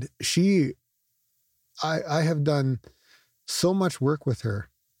 And I have done so much work with her,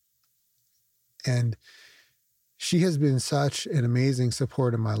 and she has been such an amazing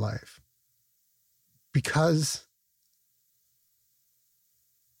support in my life, because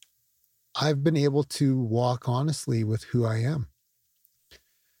I've been able to walk honestly with who I am.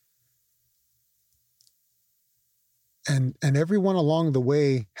 And everyone along the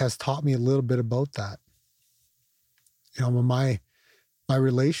way has taught me a little bit about that. My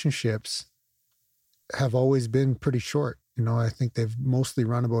relationships have always been pretty short. I think they've mostly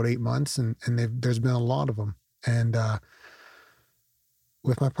run about 8 months, and there's been a lot of them. And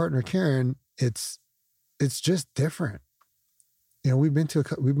with my partner Karen, it's just different. We've been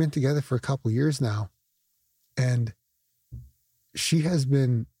together for a couple of years now, and she has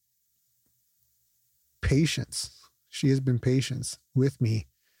been patience. She has been patient with me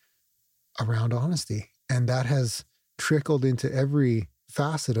around honesty, and that has trickled into every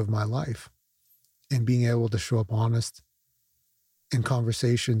facet of my life, and being able to show up honest in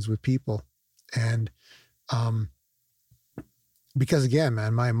conversations with people. And because again,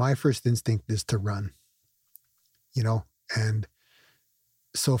 man, my first instinct is to run, and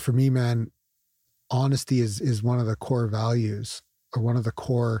so for me, man, honesty is one of the core values, or one of the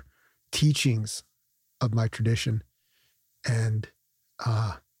core teachings of my tradition. And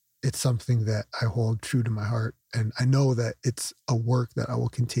it's something that I hold true to my heart. And I know that it's a work that I will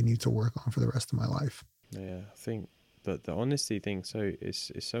continue to work on for the rest of my life. Yeah, I think that the honesty thing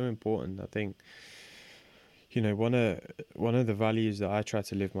is so important. I think, one of the values that I try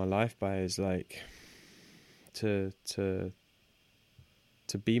to live my life by is like to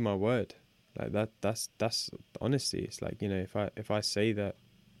be my word. Like that's honesty. It's like, if I say that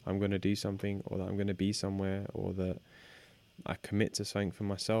I'm going to do something, or that I'm going to be somewhere, or that I commit to something for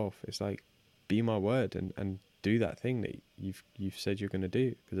myself, it's like, be my word and do that thing that you've said you're going to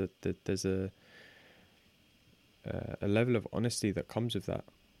do, because there's a level of honesty that comes with that.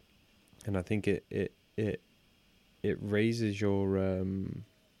 And I think it raises your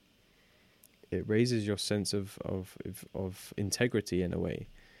sense of integrity in a way,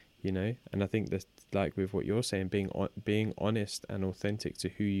 and I think that, like with what you're saying, being honest and authentic to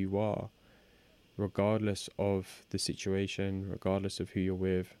who you are, regardless of the situation, regardless of who you're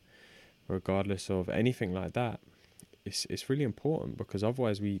with, regardless of anything like that, it's really important, because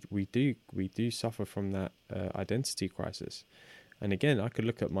otherwise we do suffer from that identity crisis. And again, I could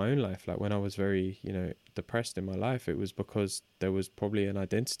look at my own life, like when I was very depressed in my life, it was because there was probably an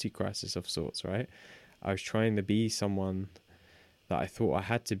identity crisis of sorts, right? I was trying to be someone that I thought I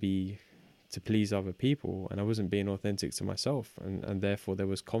had to be to please other people, and I wasn't being authentic to myself, and therefore there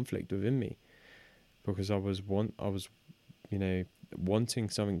was conflict within me, because I was wanting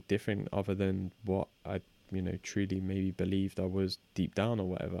something different other than what I truly maybe believed I was deep down, or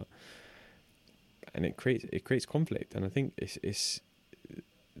whatever. And it creates conflict. And I think it's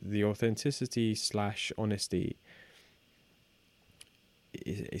the authenticity / honesty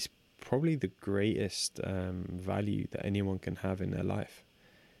is probably the greatest value that anyone can have in their life.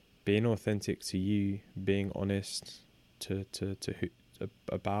 Being authentic to you, being honest to who,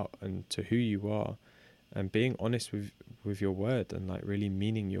 about and to who you are, and being honest with your word, and like really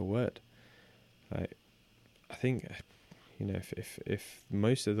meaning your word. Like, I think, if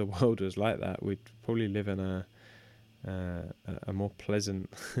most of the world was like that, we'd probably live in a more pleasant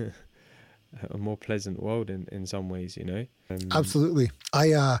world in some ways, Absolutely.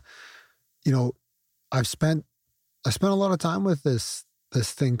 I've spent a lot of time with this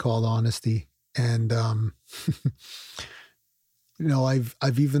thing called honesty, and I've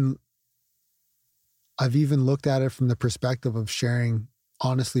even looked at it from the perspective of sharing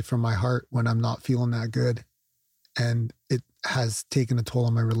honestly from my heart when I'm not feeling that good. And it has taken a toll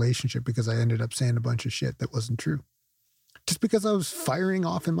on my relationship, because I ended up saying a bunch of shit that wasn't true, just because I was firing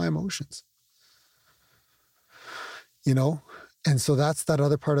off in my emotions, And so that's that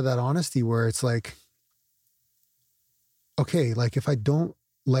other part of that honesty, where it's like, okay, like if I don't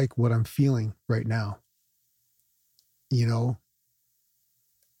like what I'm feeling right now,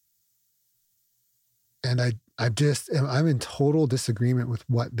 and I'm in total disagreement with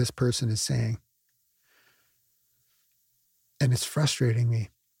what this person is saying, and it's frustrating me.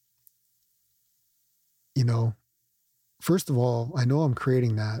 First of all, I know I'm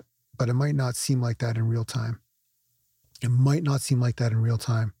creating that, but it might not seem like that in real time.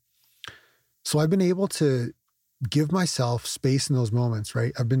 So I've been able to give myself space in those moments,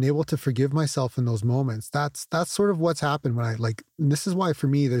 right? I've been able to forgive myself in those moments. That's sort of what's happened when and this is why for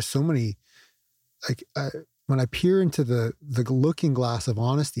me, there's so many, when I peer into the looking glass of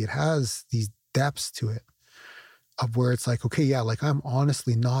honesty, it has these depths to it, of where it's like, okay, yeah, like I'm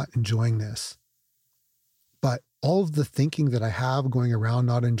honestly not enjoying this, but all of the thinking that I have going around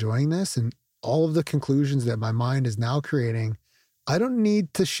not enjoying this, and all of the conclusions that my mind is now creating, I don't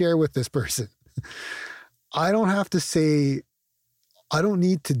need to share with this person. I don't have to say, I don't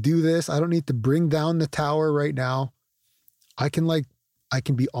need to do this. I don't need to bring down the tower right now. I can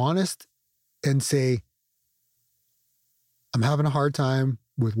be honest and say, I'm having a hard time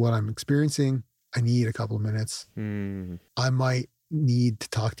with what I'm experiencing. I need a couple of minutes. I might need to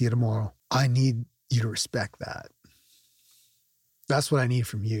talk to you tomorrow. I need you to respect that. That's what I need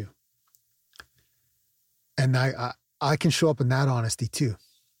from you. And I can show up in that honesty too.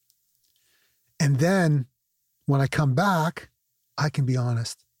 And then when I come back, I can be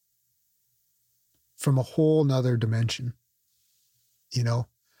honest from a whole nother dimension.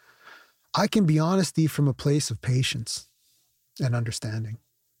 I can be honesty from a place of patience and understanding.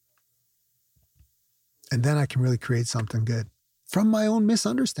 And then I can really create something good from my own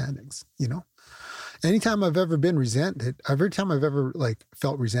misunderstandings, Anytime I've ever been resented, every time I've ever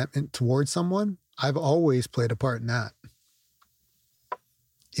felt resentment towards someone, I've always played a part in that.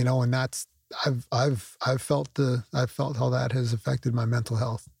 And that's, I've felt how that has affected my mental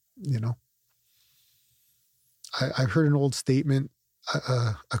health. I've heard an old statement,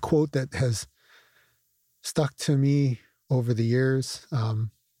 a quote that has stuck to me over the years. I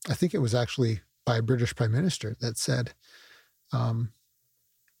think it was actually by a British Prime Minister that said,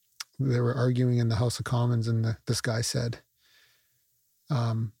 they were arguing in the House of Commons, and this guy said,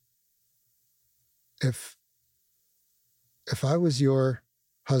 if I was your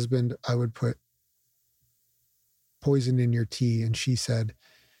husband, I would put poison in your tea. And she said,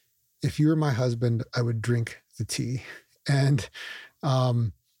 if you were my husband, I would drink the tea. And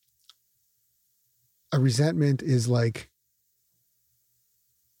a resentment is like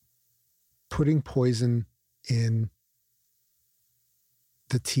putting poison in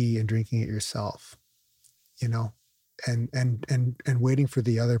the tea and drinking it yourself, you know, and waiting for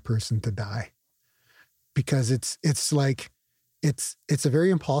the other person to die, because it's a very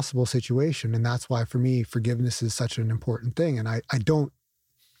impossible situation. And that's why for me, forgiveness is such an important thing. And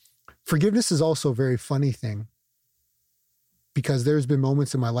forgiveness is also a very funny thing, because there's been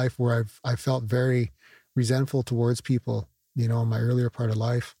moments in my life where I felt very resentful towards people, you know, in my earlier part of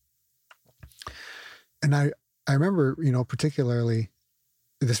life. And I remember, you know, particularly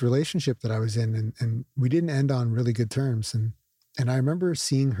this relationship that I was in, and we didn't end on really good terms. And I remember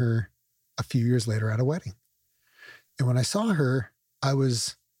seeing her a few years later at a wedding. And when I saw her, I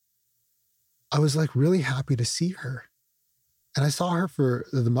was like really happy to see her. And I saw her for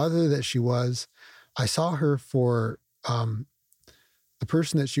the mother that she was. I saw her for the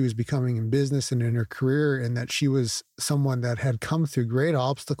person that she was becoming in business and in her career, and that she was someone that had come through great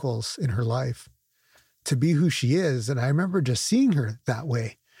obstacles in her life to be who she is. And I remember just seeing her that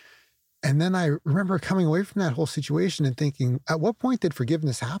way. And then I remember coming away from that whole situation and thinking, at what point did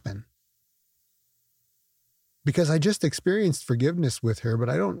forgiveness happen? Because I just experienced forgiveness with her, but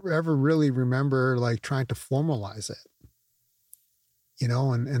I don't ever really remember like trying to formalize it, you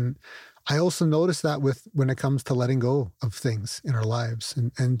know? And I also noticed that when it comes to letting go of things in our lives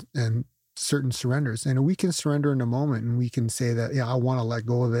and certain surrenders. And we can surrender in a moment, and we can say that, yeah, I want to let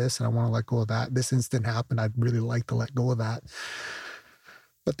go of this and I want to let go of that. This instant happened. I'd really like to let go of that.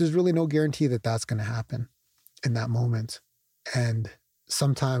 But there's really no guarantee that that's going to happen in that moment. And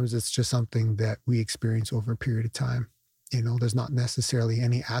sometimes it's just something that we experience over a period of time. You know, there's not necessarily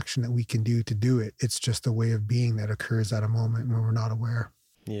any action that we can do to do it. It's just a way of being that occurs at a moment when we're not aware.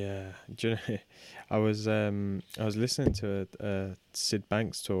 Yeah. Do you know, I was listening to a Sid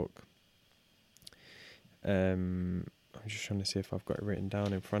Banks talk. I'm just trying to see if I've got it written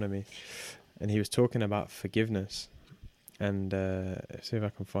down in front of me. And he was talking about forgiveness. And see if I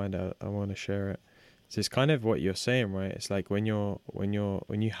can find out. I want to share it. So it's kind of what you're saying, right? It's like when you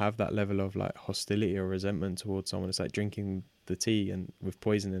have that level of like hostility or resentment towards someone, it's like drinking the tea and with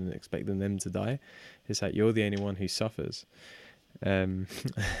poison and expecting them to die. It's like you're the only one who suffers. And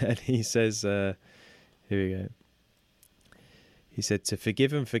he says, here we go. He said, to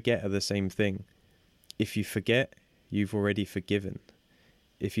forgive and forget are the same thing. If you forget, you've already forgiven.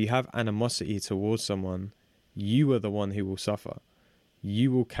 If you have animosity towards someone, you are the one who will suffer.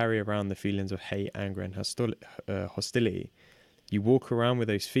 You will carry around the feelings of hate, anger, and hostility. You walk around with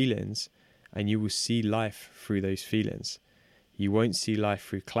those feelings, and you will see life through those feelings. You won't see life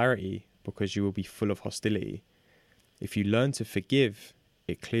through clarity because you will be full of hostility. If you learn to forgive,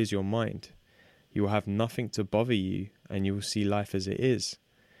 it clears your mind. You will have nothing to bother you, and you will see life as it is.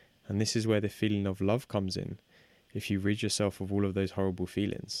 And this is where the feeling of love comes in, if you rid yourself of all of those horrible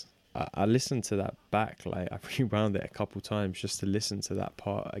feelings. I listened to that back, like I rewound it a couple times just to listen to that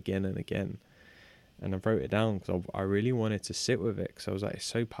part again and again. And I wrote it down because I really wanted to sit with it, because I was like, it's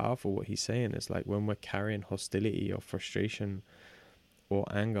so powerful what he's saying. It's like when we're carrying hostility or frustration or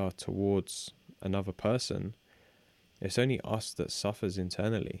anger towards another person, it's only us that suffers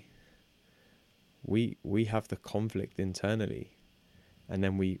internally. We have the conflict internally, and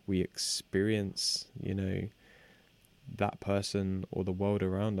then we experience, you know, that person or the world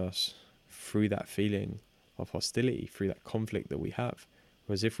around us through that feeling of hostility, through that conflict that we have.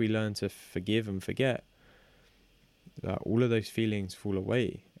 Whereas if we learn to forgive and forget, all of those feelings fall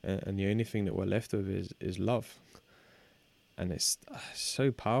away, and the only thing that we're left with is love. And it's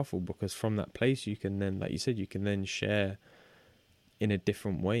so powerful, because from that place you can then, like you said, you can then share in a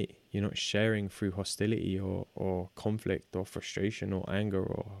different way. You're not sharing through hostility or conflict or frustration or anger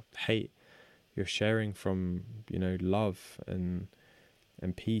or hate. You're sharing from, you know, love and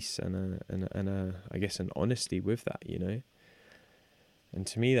peace and I guess an honesty with that, you know. And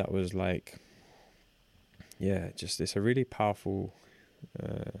to me that was like, yeah, just it's a really powerful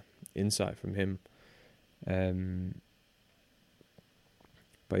insight from him.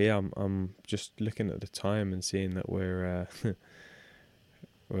 But yeah, I'm just looking at the time and seeing that we're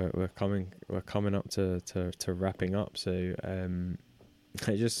coming up to wrapping up. So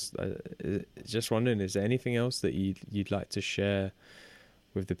I just wondering, is there anything else that you'd like to share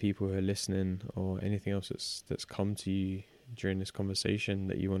with the people who are listening, or anything else that's come to you during this conversation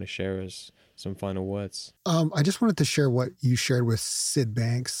that you want to share as some final words? I just wanted to share what you shared with Sid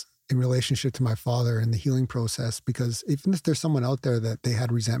Banks in relationship to my father and the healing process, because even if there's someone out there that they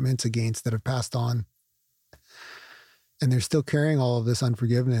had resentments against that have passed on and they're still carrying all of this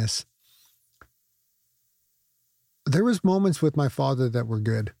unforgiveness, there was moments with my father that were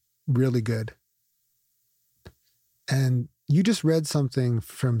good, really good. And you just read something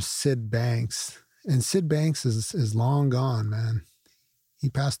from Sid Banks, and Sid Banks is long gone, man. He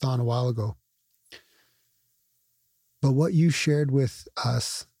passed on a while ago. But what you shared with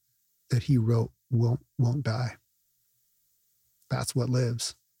us that he wrote won't die. That's what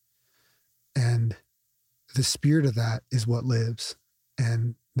lives. And the spirit of that is what lives.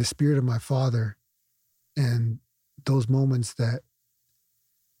 And the spirit of my father and those moments that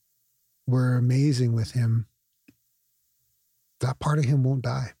were amazing with him, that part of him won't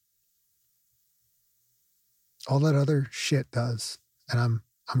die. All that other shit does. And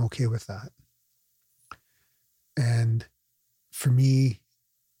I'm okay with that. And for me,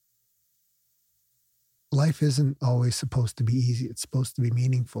 life isn't always supposed to be easy. It's supposed to be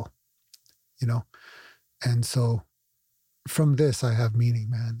meaningful, you know? And so from this, I have meaning,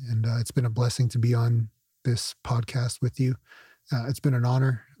 man. And it's been a blessing to be on this podcast with you. It's been an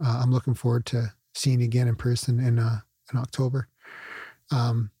honor. I'm looking forward to seeing you again in person in October.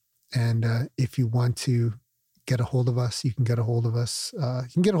 And if you want to get a hold of us, you can get a hold of us. You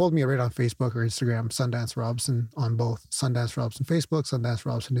can get a hold of me right on Facebook or Instagram, Sundance Robson on both. Sundance Robson Facebook, Sundance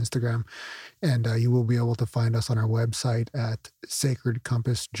Robson Instagram. And you will be able to find us on our website at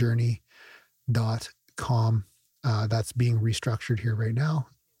sacredcompassjourney.com. That's being restructured here right now.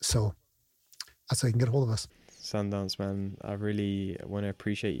 So that's how you can get a hold of us. Sundance, man, I really want to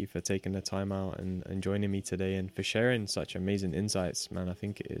appreciate you for taking the time out and joining me today, and for sharing such amazing insights, man. I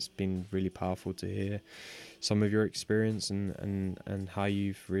think it's been really powerful to hear some of your experience and how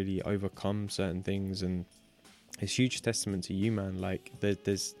you've really overcome certain things, and it's huge testament to you, man. Like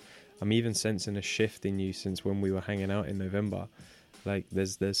I'm even sensing a shift in you since when we were hanging out in November. Like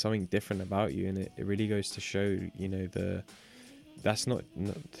there's something different about you, and it really goes to show, you know, that's not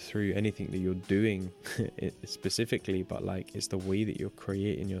through anything that you're doing specifically, but like it's the way that you're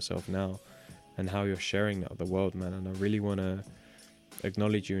creating yourself now and how you're sharing that with the world, man. And I really want to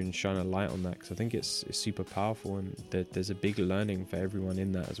acknowledge you and shine a light on that, because I think it's super powerful, and there's a big learning for everyone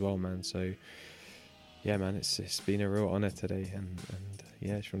in that as well, man. So yeah, man, it's been a real honor today, and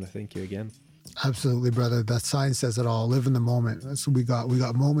yeah, I just want to thank you again. Absolutely, brother. That sign says it all. Live in the moment. That's what we got. We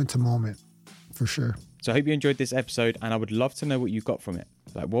got moment to moment for sure. So I hope you enjoyed this episode, and I would love to know what you got from it.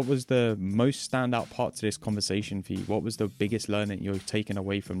 Like, what was the most standout part to this conversation for you? What was the biggest learning you're taking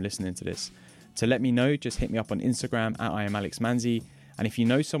away from listening to this? To let me know, just hit me up on Instagram at I am Alex Manzi. And if you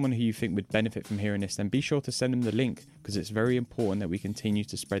know someone who you think would benefit from hearing this, then be sure to send them the link, because it's very important that we continue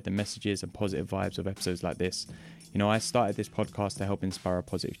to spread the messages and positive vibes of episodes like this. You know, I started this podcast to help inspire a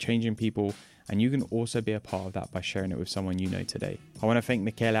positive change in people, and you can also be a part of that by sharing it with someone you know today. I want to thank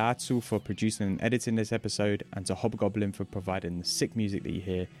Michele Atsu for producing and editing this episode, and to Hobgoblin for providing the sick music that you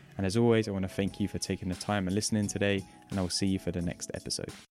hear. And as always, I want to thank you for taking the time and listening today, and I will see you for the next episode.